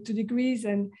equivalent of the 2 degrees,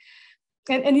 and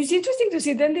it's interesting to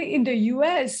see then in the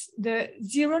US, the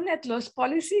zero net loss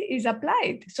policy is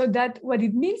applied. So that what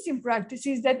it means in practice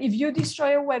is that if you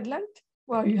destroy a wetland,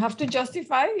 well, you have to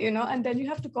justify, and then you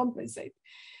have to compensate.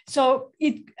 So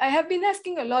I have been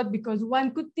asking a lot because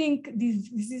one could think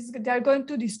they're going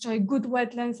to destroy good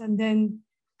wetlands and then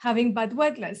having bad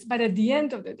wetlands. But at the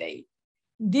end of the day,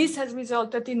 this has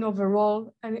resulted in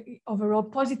overall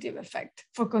positive effect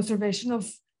for conservation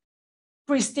of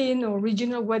pristine or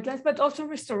regional wetlands, but also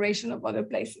restoration of other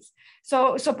places.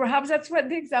 So perhaps that's what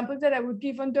the example that I would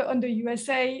give on the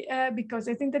USA, because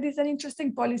I think that is an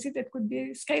interesting policy that could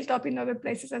be scaled up in other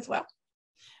places as well.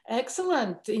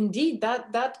 Excellent, indeed.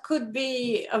 That could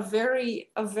be a very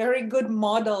good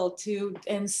model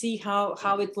and see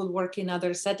how it will work in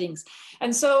other settings.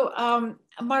 And so,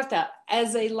 Martha,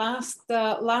 as a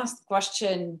last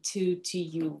question to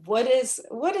you, what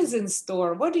is in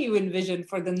store? What do you envision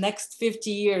for the next 50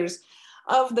 years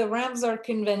of the Ramsar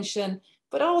Convention,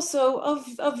 but also of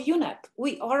UNEP?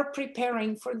 We are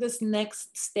preparing for this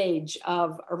next stage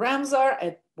of Ramsar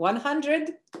at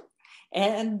 100.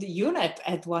 And UNEP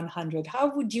at 100.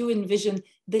 How would you envision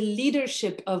the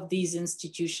leadership of these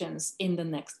institutions in the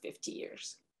next 50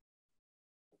 years?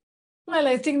 Well,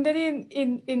 I think that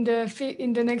in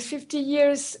the next 50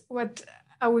 years, what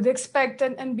I would expect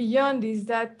and beyond is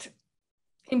that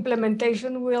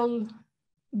implementation will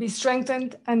be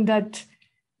strengthened, and that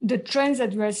the trends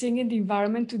that we are seeing in the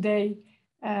environment today,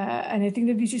 and I think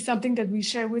that this is something that we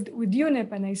share with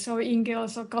UNEP, and I saw Inge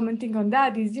also commenting on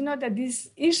that, is, that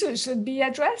these issues should be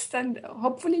addressed, and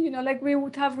hopefully, like we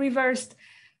would have reversed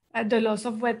the loss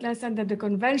of wetlands, and that the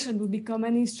convention will become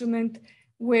an instrument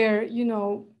where,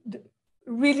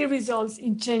 really results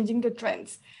in changing the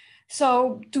trends.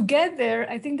 So to get there,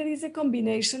 I think there is a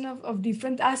combination of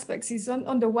different aspects. It's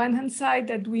on the one hand side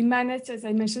that we manage, as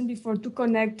I mentioned before, to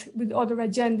connect with other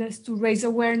agendas, to raise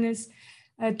awareness,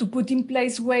 to put in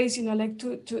place ways,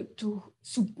 to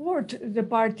support the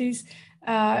parties,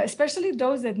 especially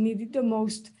those that need it the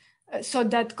most, so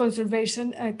that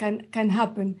conservation can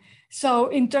happen. So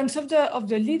in terms of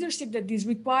the leadership that this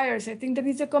requires, I think there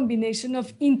is a combination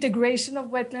of integration of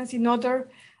wetlands in other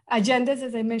agendas,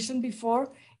 as I mentioned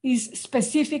before, is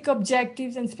specific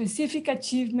objectives and specific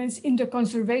achievements in the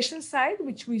conservation side,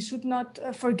 which we should not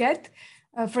forget.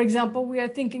 For example, we are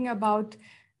thinking about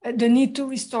the need to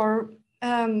restore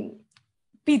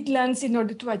peatlands in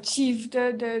order to achieve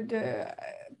the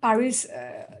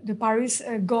Paris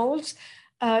goals.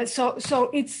 So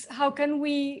it's how can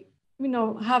we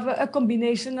have a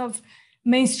combination of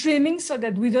mainstreaming, so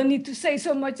that we don't need to say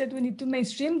so much that we need to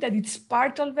mainstream, that it's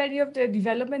part already of the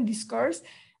development discourse,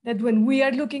 that when we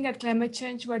are looking at climate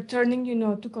change, we're turning,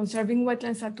 to conserving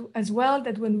wetlands as well,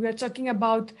 that when we are talking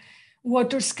about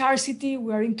water scarcity,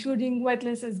 we are including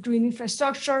wetlands as green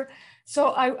infrastructure. So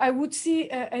I would see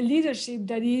a leadership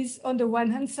that is, on the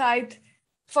one hand side,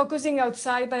 focusing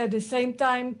outside, but at the same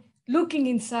time, looking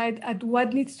inside at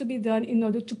what needs to be done in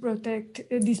order to protect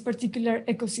this particular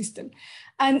ecosystem.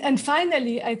 And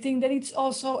finally, I think that it's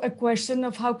also a question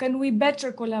of how can we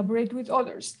better collaborate with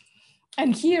others.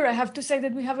 And here I have to say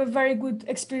that we have a very good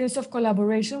experience of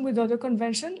collaboration with other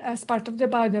conventions as part of the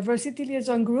biodiversity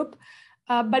liaison group.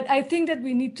 But I think that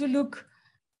we need to look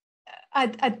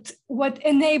at what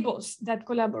enables that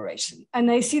collaboration.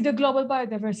 And I see the global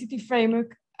biodiversity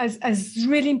framework as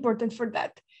really important for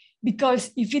that.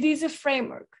 Because if it is a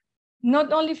framework,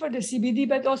 not only for the CBD,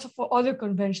 but also for other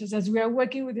conventions, as we are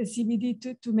working with the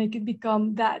CBD to make it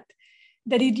become that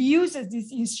it uses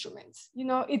these instruments.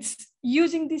 It's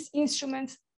using these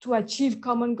instruments to achieve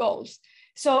common goals.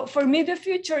 So for me, the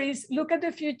future is look at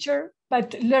the future,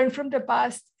 but learn from the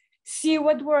past, see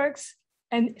what works,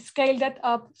 and scale that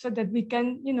up so that we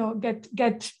can,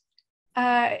 get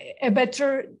a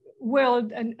better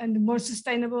world and more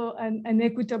sustainable and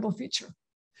equitable future.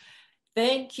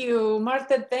 Thank you,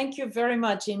 Martha. Thank you very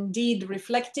much. Indeed,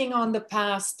 reflecting on the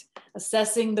past,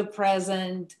 assessing the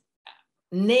present,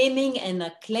 naming and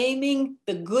acclaiming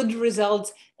the good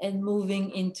results, and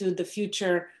moving into the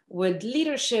future with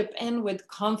leadership and with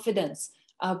confidence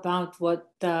about what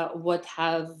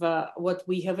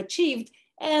we have achieved,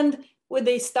 and with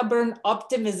a stubborn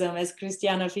optimism, as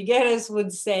Cristiana Figueres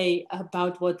would say,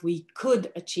 about what we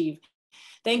could achieve.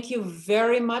 Thank you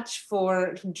very much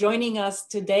for joining us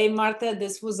today, Martha.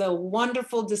 This was a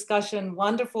wonderful discussion,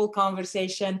 wonderful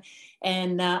conversation.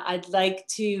 And I'd like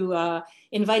to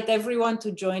invite everyone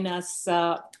to join us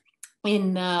at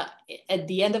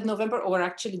the end of November, or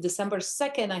actually December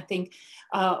 2nd, I think,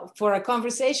 for a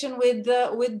conversation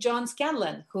with John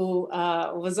Scanlon, who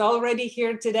was already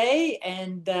here today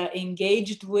and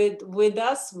engaged with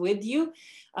us, with you.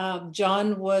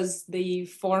 John was the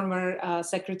former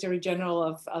Secretary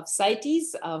General of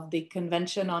CITES, of the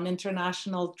Convention on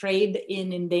International Trade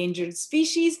in Endangered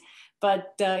Species,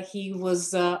 but he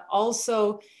was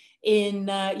also in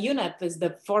UNEP as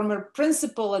the former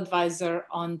principal advisor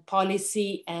on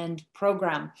policy and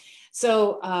program.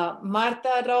 So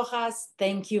Martha Rojas,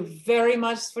 thank you very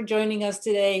much for joining us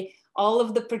today. All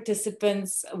of the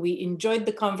participants, we enjoyed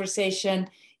the conversation,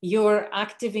 your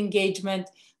active engagement.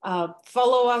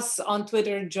 Follow us on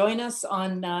Twitter, join us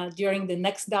on during the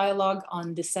next dialogue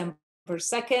on December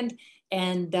 2nd,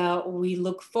 and we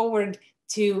look forward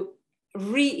to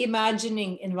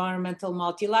reimagining environmental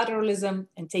multilateralism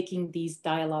and taking these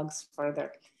dialogues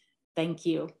further. Thank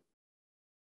you.